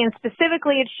amazing, and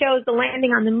specifically it shows the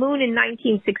landing on the moon in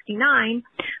 1969,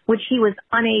 which he was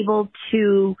unable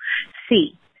to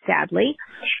see, sadly.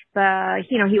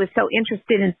 He was so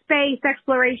interested in space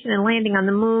exploration and landing on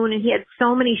the moon, and he had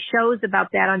so many shows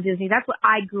about that on Disney. That's what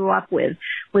I grew up with,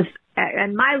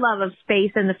 and my love of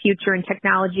space and the future and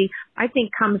technology, I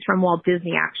think, comes from Walt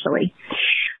Disney, actually.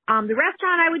 The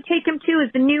restaurant I would take him to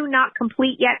is the new, not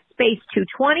complete yet, Space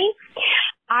 220.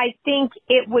 I think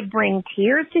it would bring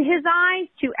tears to his eyes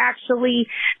to actually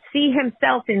see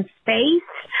himself in space.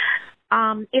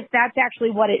 If that's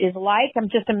actually what it is like, I'm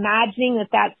just imagining that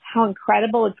that's how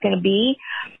incredible it's going to be.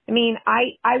 I mean,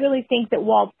 I really think that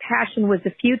Walt's passion was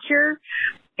the future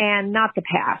and not the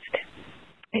past.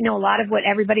 I know a lot of what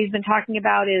everybody's been talking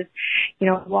about is, you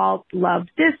know, Walt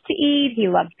loved this to eat. He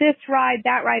loved this ride,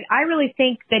 that ride. I really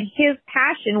think that his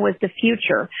passion was the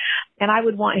future, and I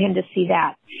would want him to see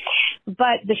that.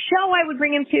 But the show I would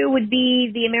bring him to would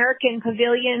be the American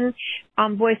Pavilion,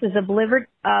 Voices of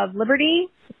Liberty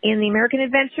in the American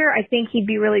Adventure. I think he'd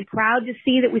be really proud to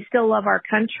see that we still love our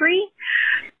country,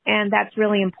 and that's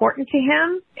really important to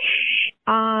him.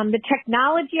 The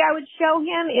technology I would show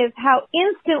him is how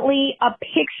instantly a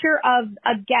picture of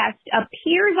a guest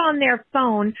appears on their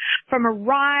phone from a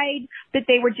ride that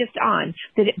they were just on.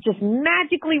 That it just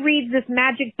magically reads this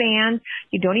magic band.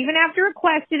 You don't even have to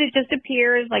request it. It just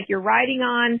appears like you're riding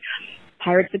on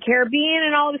Pirates of the Caribbean,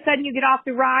 and all of a sudden you get off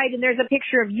the ride and there's a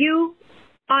picture of you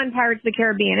on Pirates of the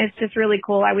Caribbean. It's just really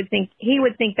cool. I would think he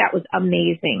would think that was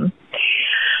amazing.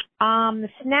 The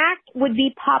snack would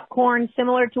be popcorn,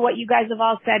 similar to what you guys have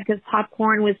all said, because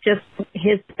popcorn was just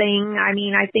his thing. I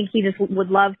mean, I think he just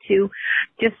would love to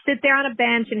just sit there on a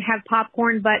bench and have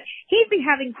popcorn, but he'd be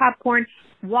having popcorn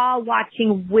while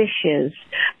watching Wishes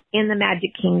in the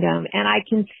Magic Kingdom. And I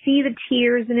can see the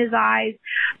tears in his eyes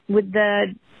with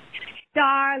the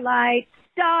starlight,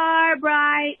 star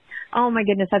bright. Oh my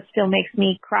goodness, that still makes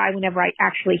me cry whenever I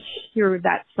actually hear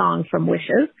that song from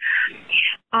Wishes.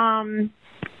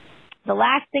 The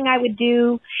last thing I would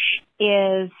do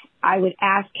is I would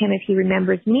ask him if he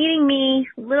remembers meeting me,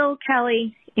 little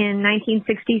Kelly, in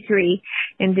 1963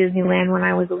 in Disneyland when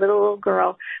I was a little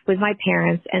girl with my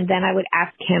parents. And then I would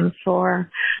ask him for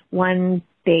one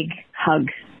big hug,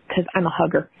 because I'm a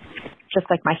hugger, just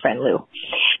like my friend Lou.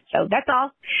 So that's all.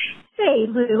 Hey,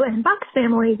 Lou and Box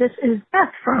family, this is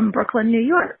Beth from Brooklyn, New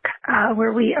York,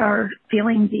 where we are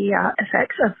feeling the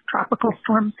effects of Tropical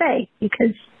Storm Faye,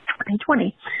 because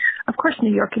 2020. Of course,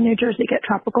 New York and New Jersey get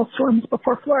tropical storms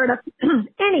before Florida.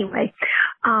 Anyway,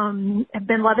 I've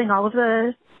been loving all of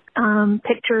the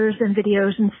pictures and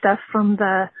videos and stuff from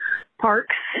the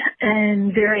parks,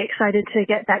 and very excited to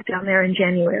get back down there in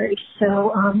January.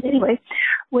 So anyway,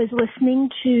 was listening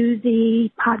to the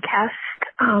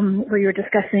podcast where you were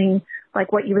discussing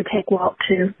like what you would take Walt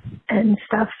to and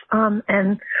stuff,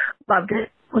 and loved it.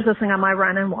 Was listening on my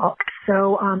run and walk.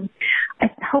 So I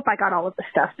hope I got all of the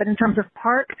stuff. But in terms of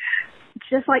park,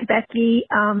 just like Becky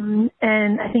and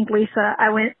I think Lisa, I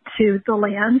went to the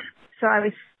land. So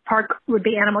park would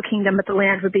be Animal Kingdom, but the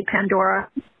land would be Pandora.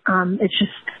 It's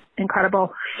just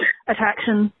incredible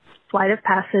attraction, Flight of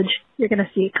Passage. You're going to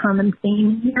see a common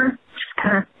theme here. Just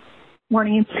kind of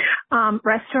warning you.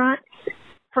 Restaurant,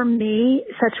 for me,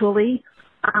 Satu'li,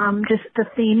 just the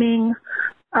theming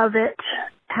of it,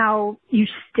 how you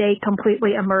stay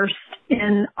completely immersed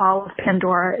in all of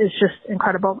Pandora is just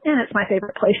incredible. And it's my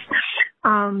favorite place.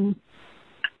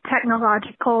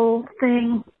 Technological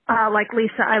thing, like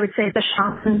Lisa, I would say the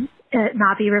Shaman at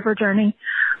Navi River Journey.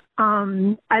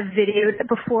 I've videoed it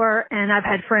before, and I've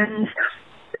had friends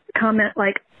comment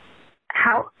like,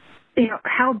 how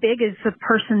big is the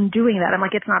person doing that? I'm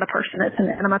like, it's not a person, it's an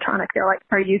animatronic. They're like,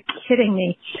 are you kidding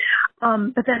me?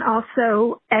 But then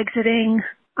also exiting,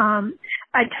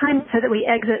 I timed so that we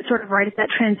exit sort of right at that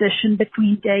transition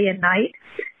between day and night,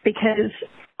 because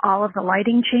all of the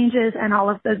lighting changes and all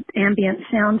of the ambient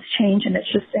sounds change, and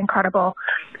it's just incredible.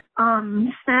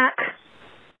 Snack,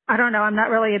 I don't know. I'm not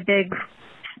really a big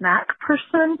snack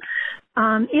person,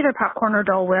 either popcorn or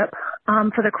Dole Whip.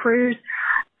 For the cruise,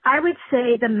 I would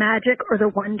say the magic or the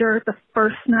wonder the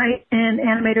first night in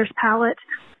Animator's Palette,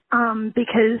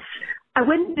 because I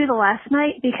wouldn't do the last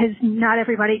night because not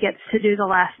everybody gets to do the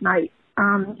last night.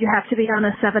 You have to be on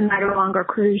a 7-night or longer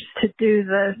cruise to do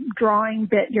the drawing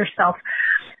bit yourself.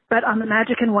 But on the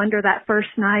Magic and Wonder, that first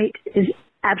night is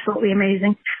absolutely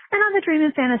amazing. And on the Dream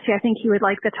and Fantasy, I think you would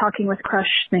like the Talking with Crush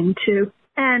thing too.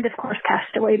 And of course,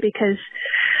 Castaway, because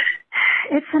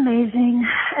it's amazing.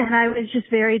 And I was just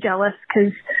very jealous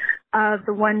because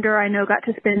the Wonder, I know, got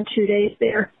to spend 2 days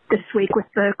there this week with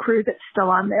the crew that's still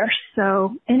on there.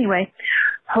 So anyway,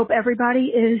 hope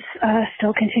everybody is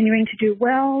still continuing to do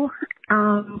well.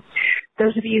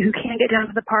 Those of you who can't get down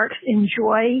to the parks,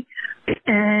 enjoy.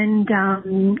 And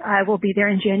I will be there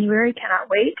in January. Cannot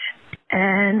wait.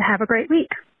 And have a great week.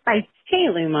 Bye. Hey,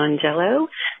 Lou Mongello.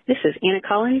 This is Anna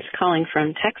Collins calling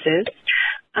from Texas.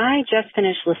 I just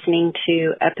finished listening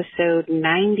to episode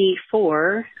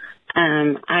 94,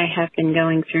 I have been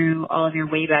going through all of your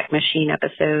Wayback Machine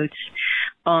episodes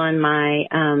on my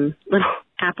little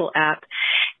Apple app,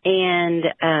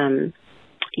 and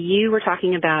you were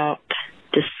talking about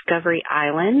Discovery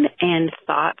Island and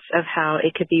thoughts of how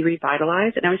it could be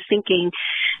revitalized. And I was thinking,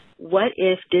 what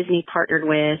if Disney partnered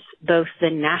with both the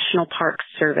National Park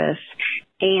Service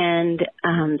and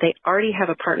they already have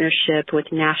a partnership with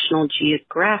National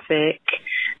Geographic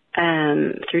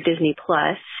through Disney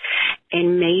Plus,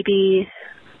 and maybe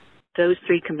those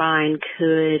three combined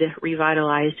could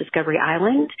revitalize Discovery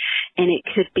Island, and it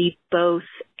could be both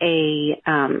a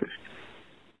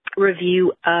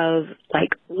review of like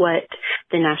what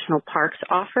the national parks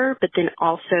offer, but then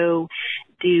also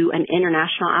do an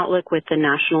international outlook with the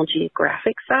National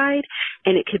Geographic side,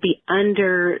 and it could be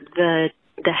under the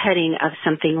heading of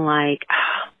something like,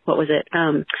 what was it?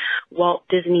 Walt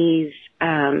Disney's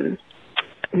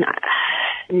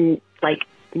like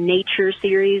nature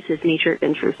series, his nature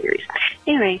adventure series.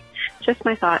 Anyway, just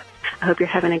my thoughts. I hope you're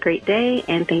having a great day,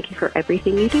 and thank you for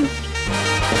everything you do.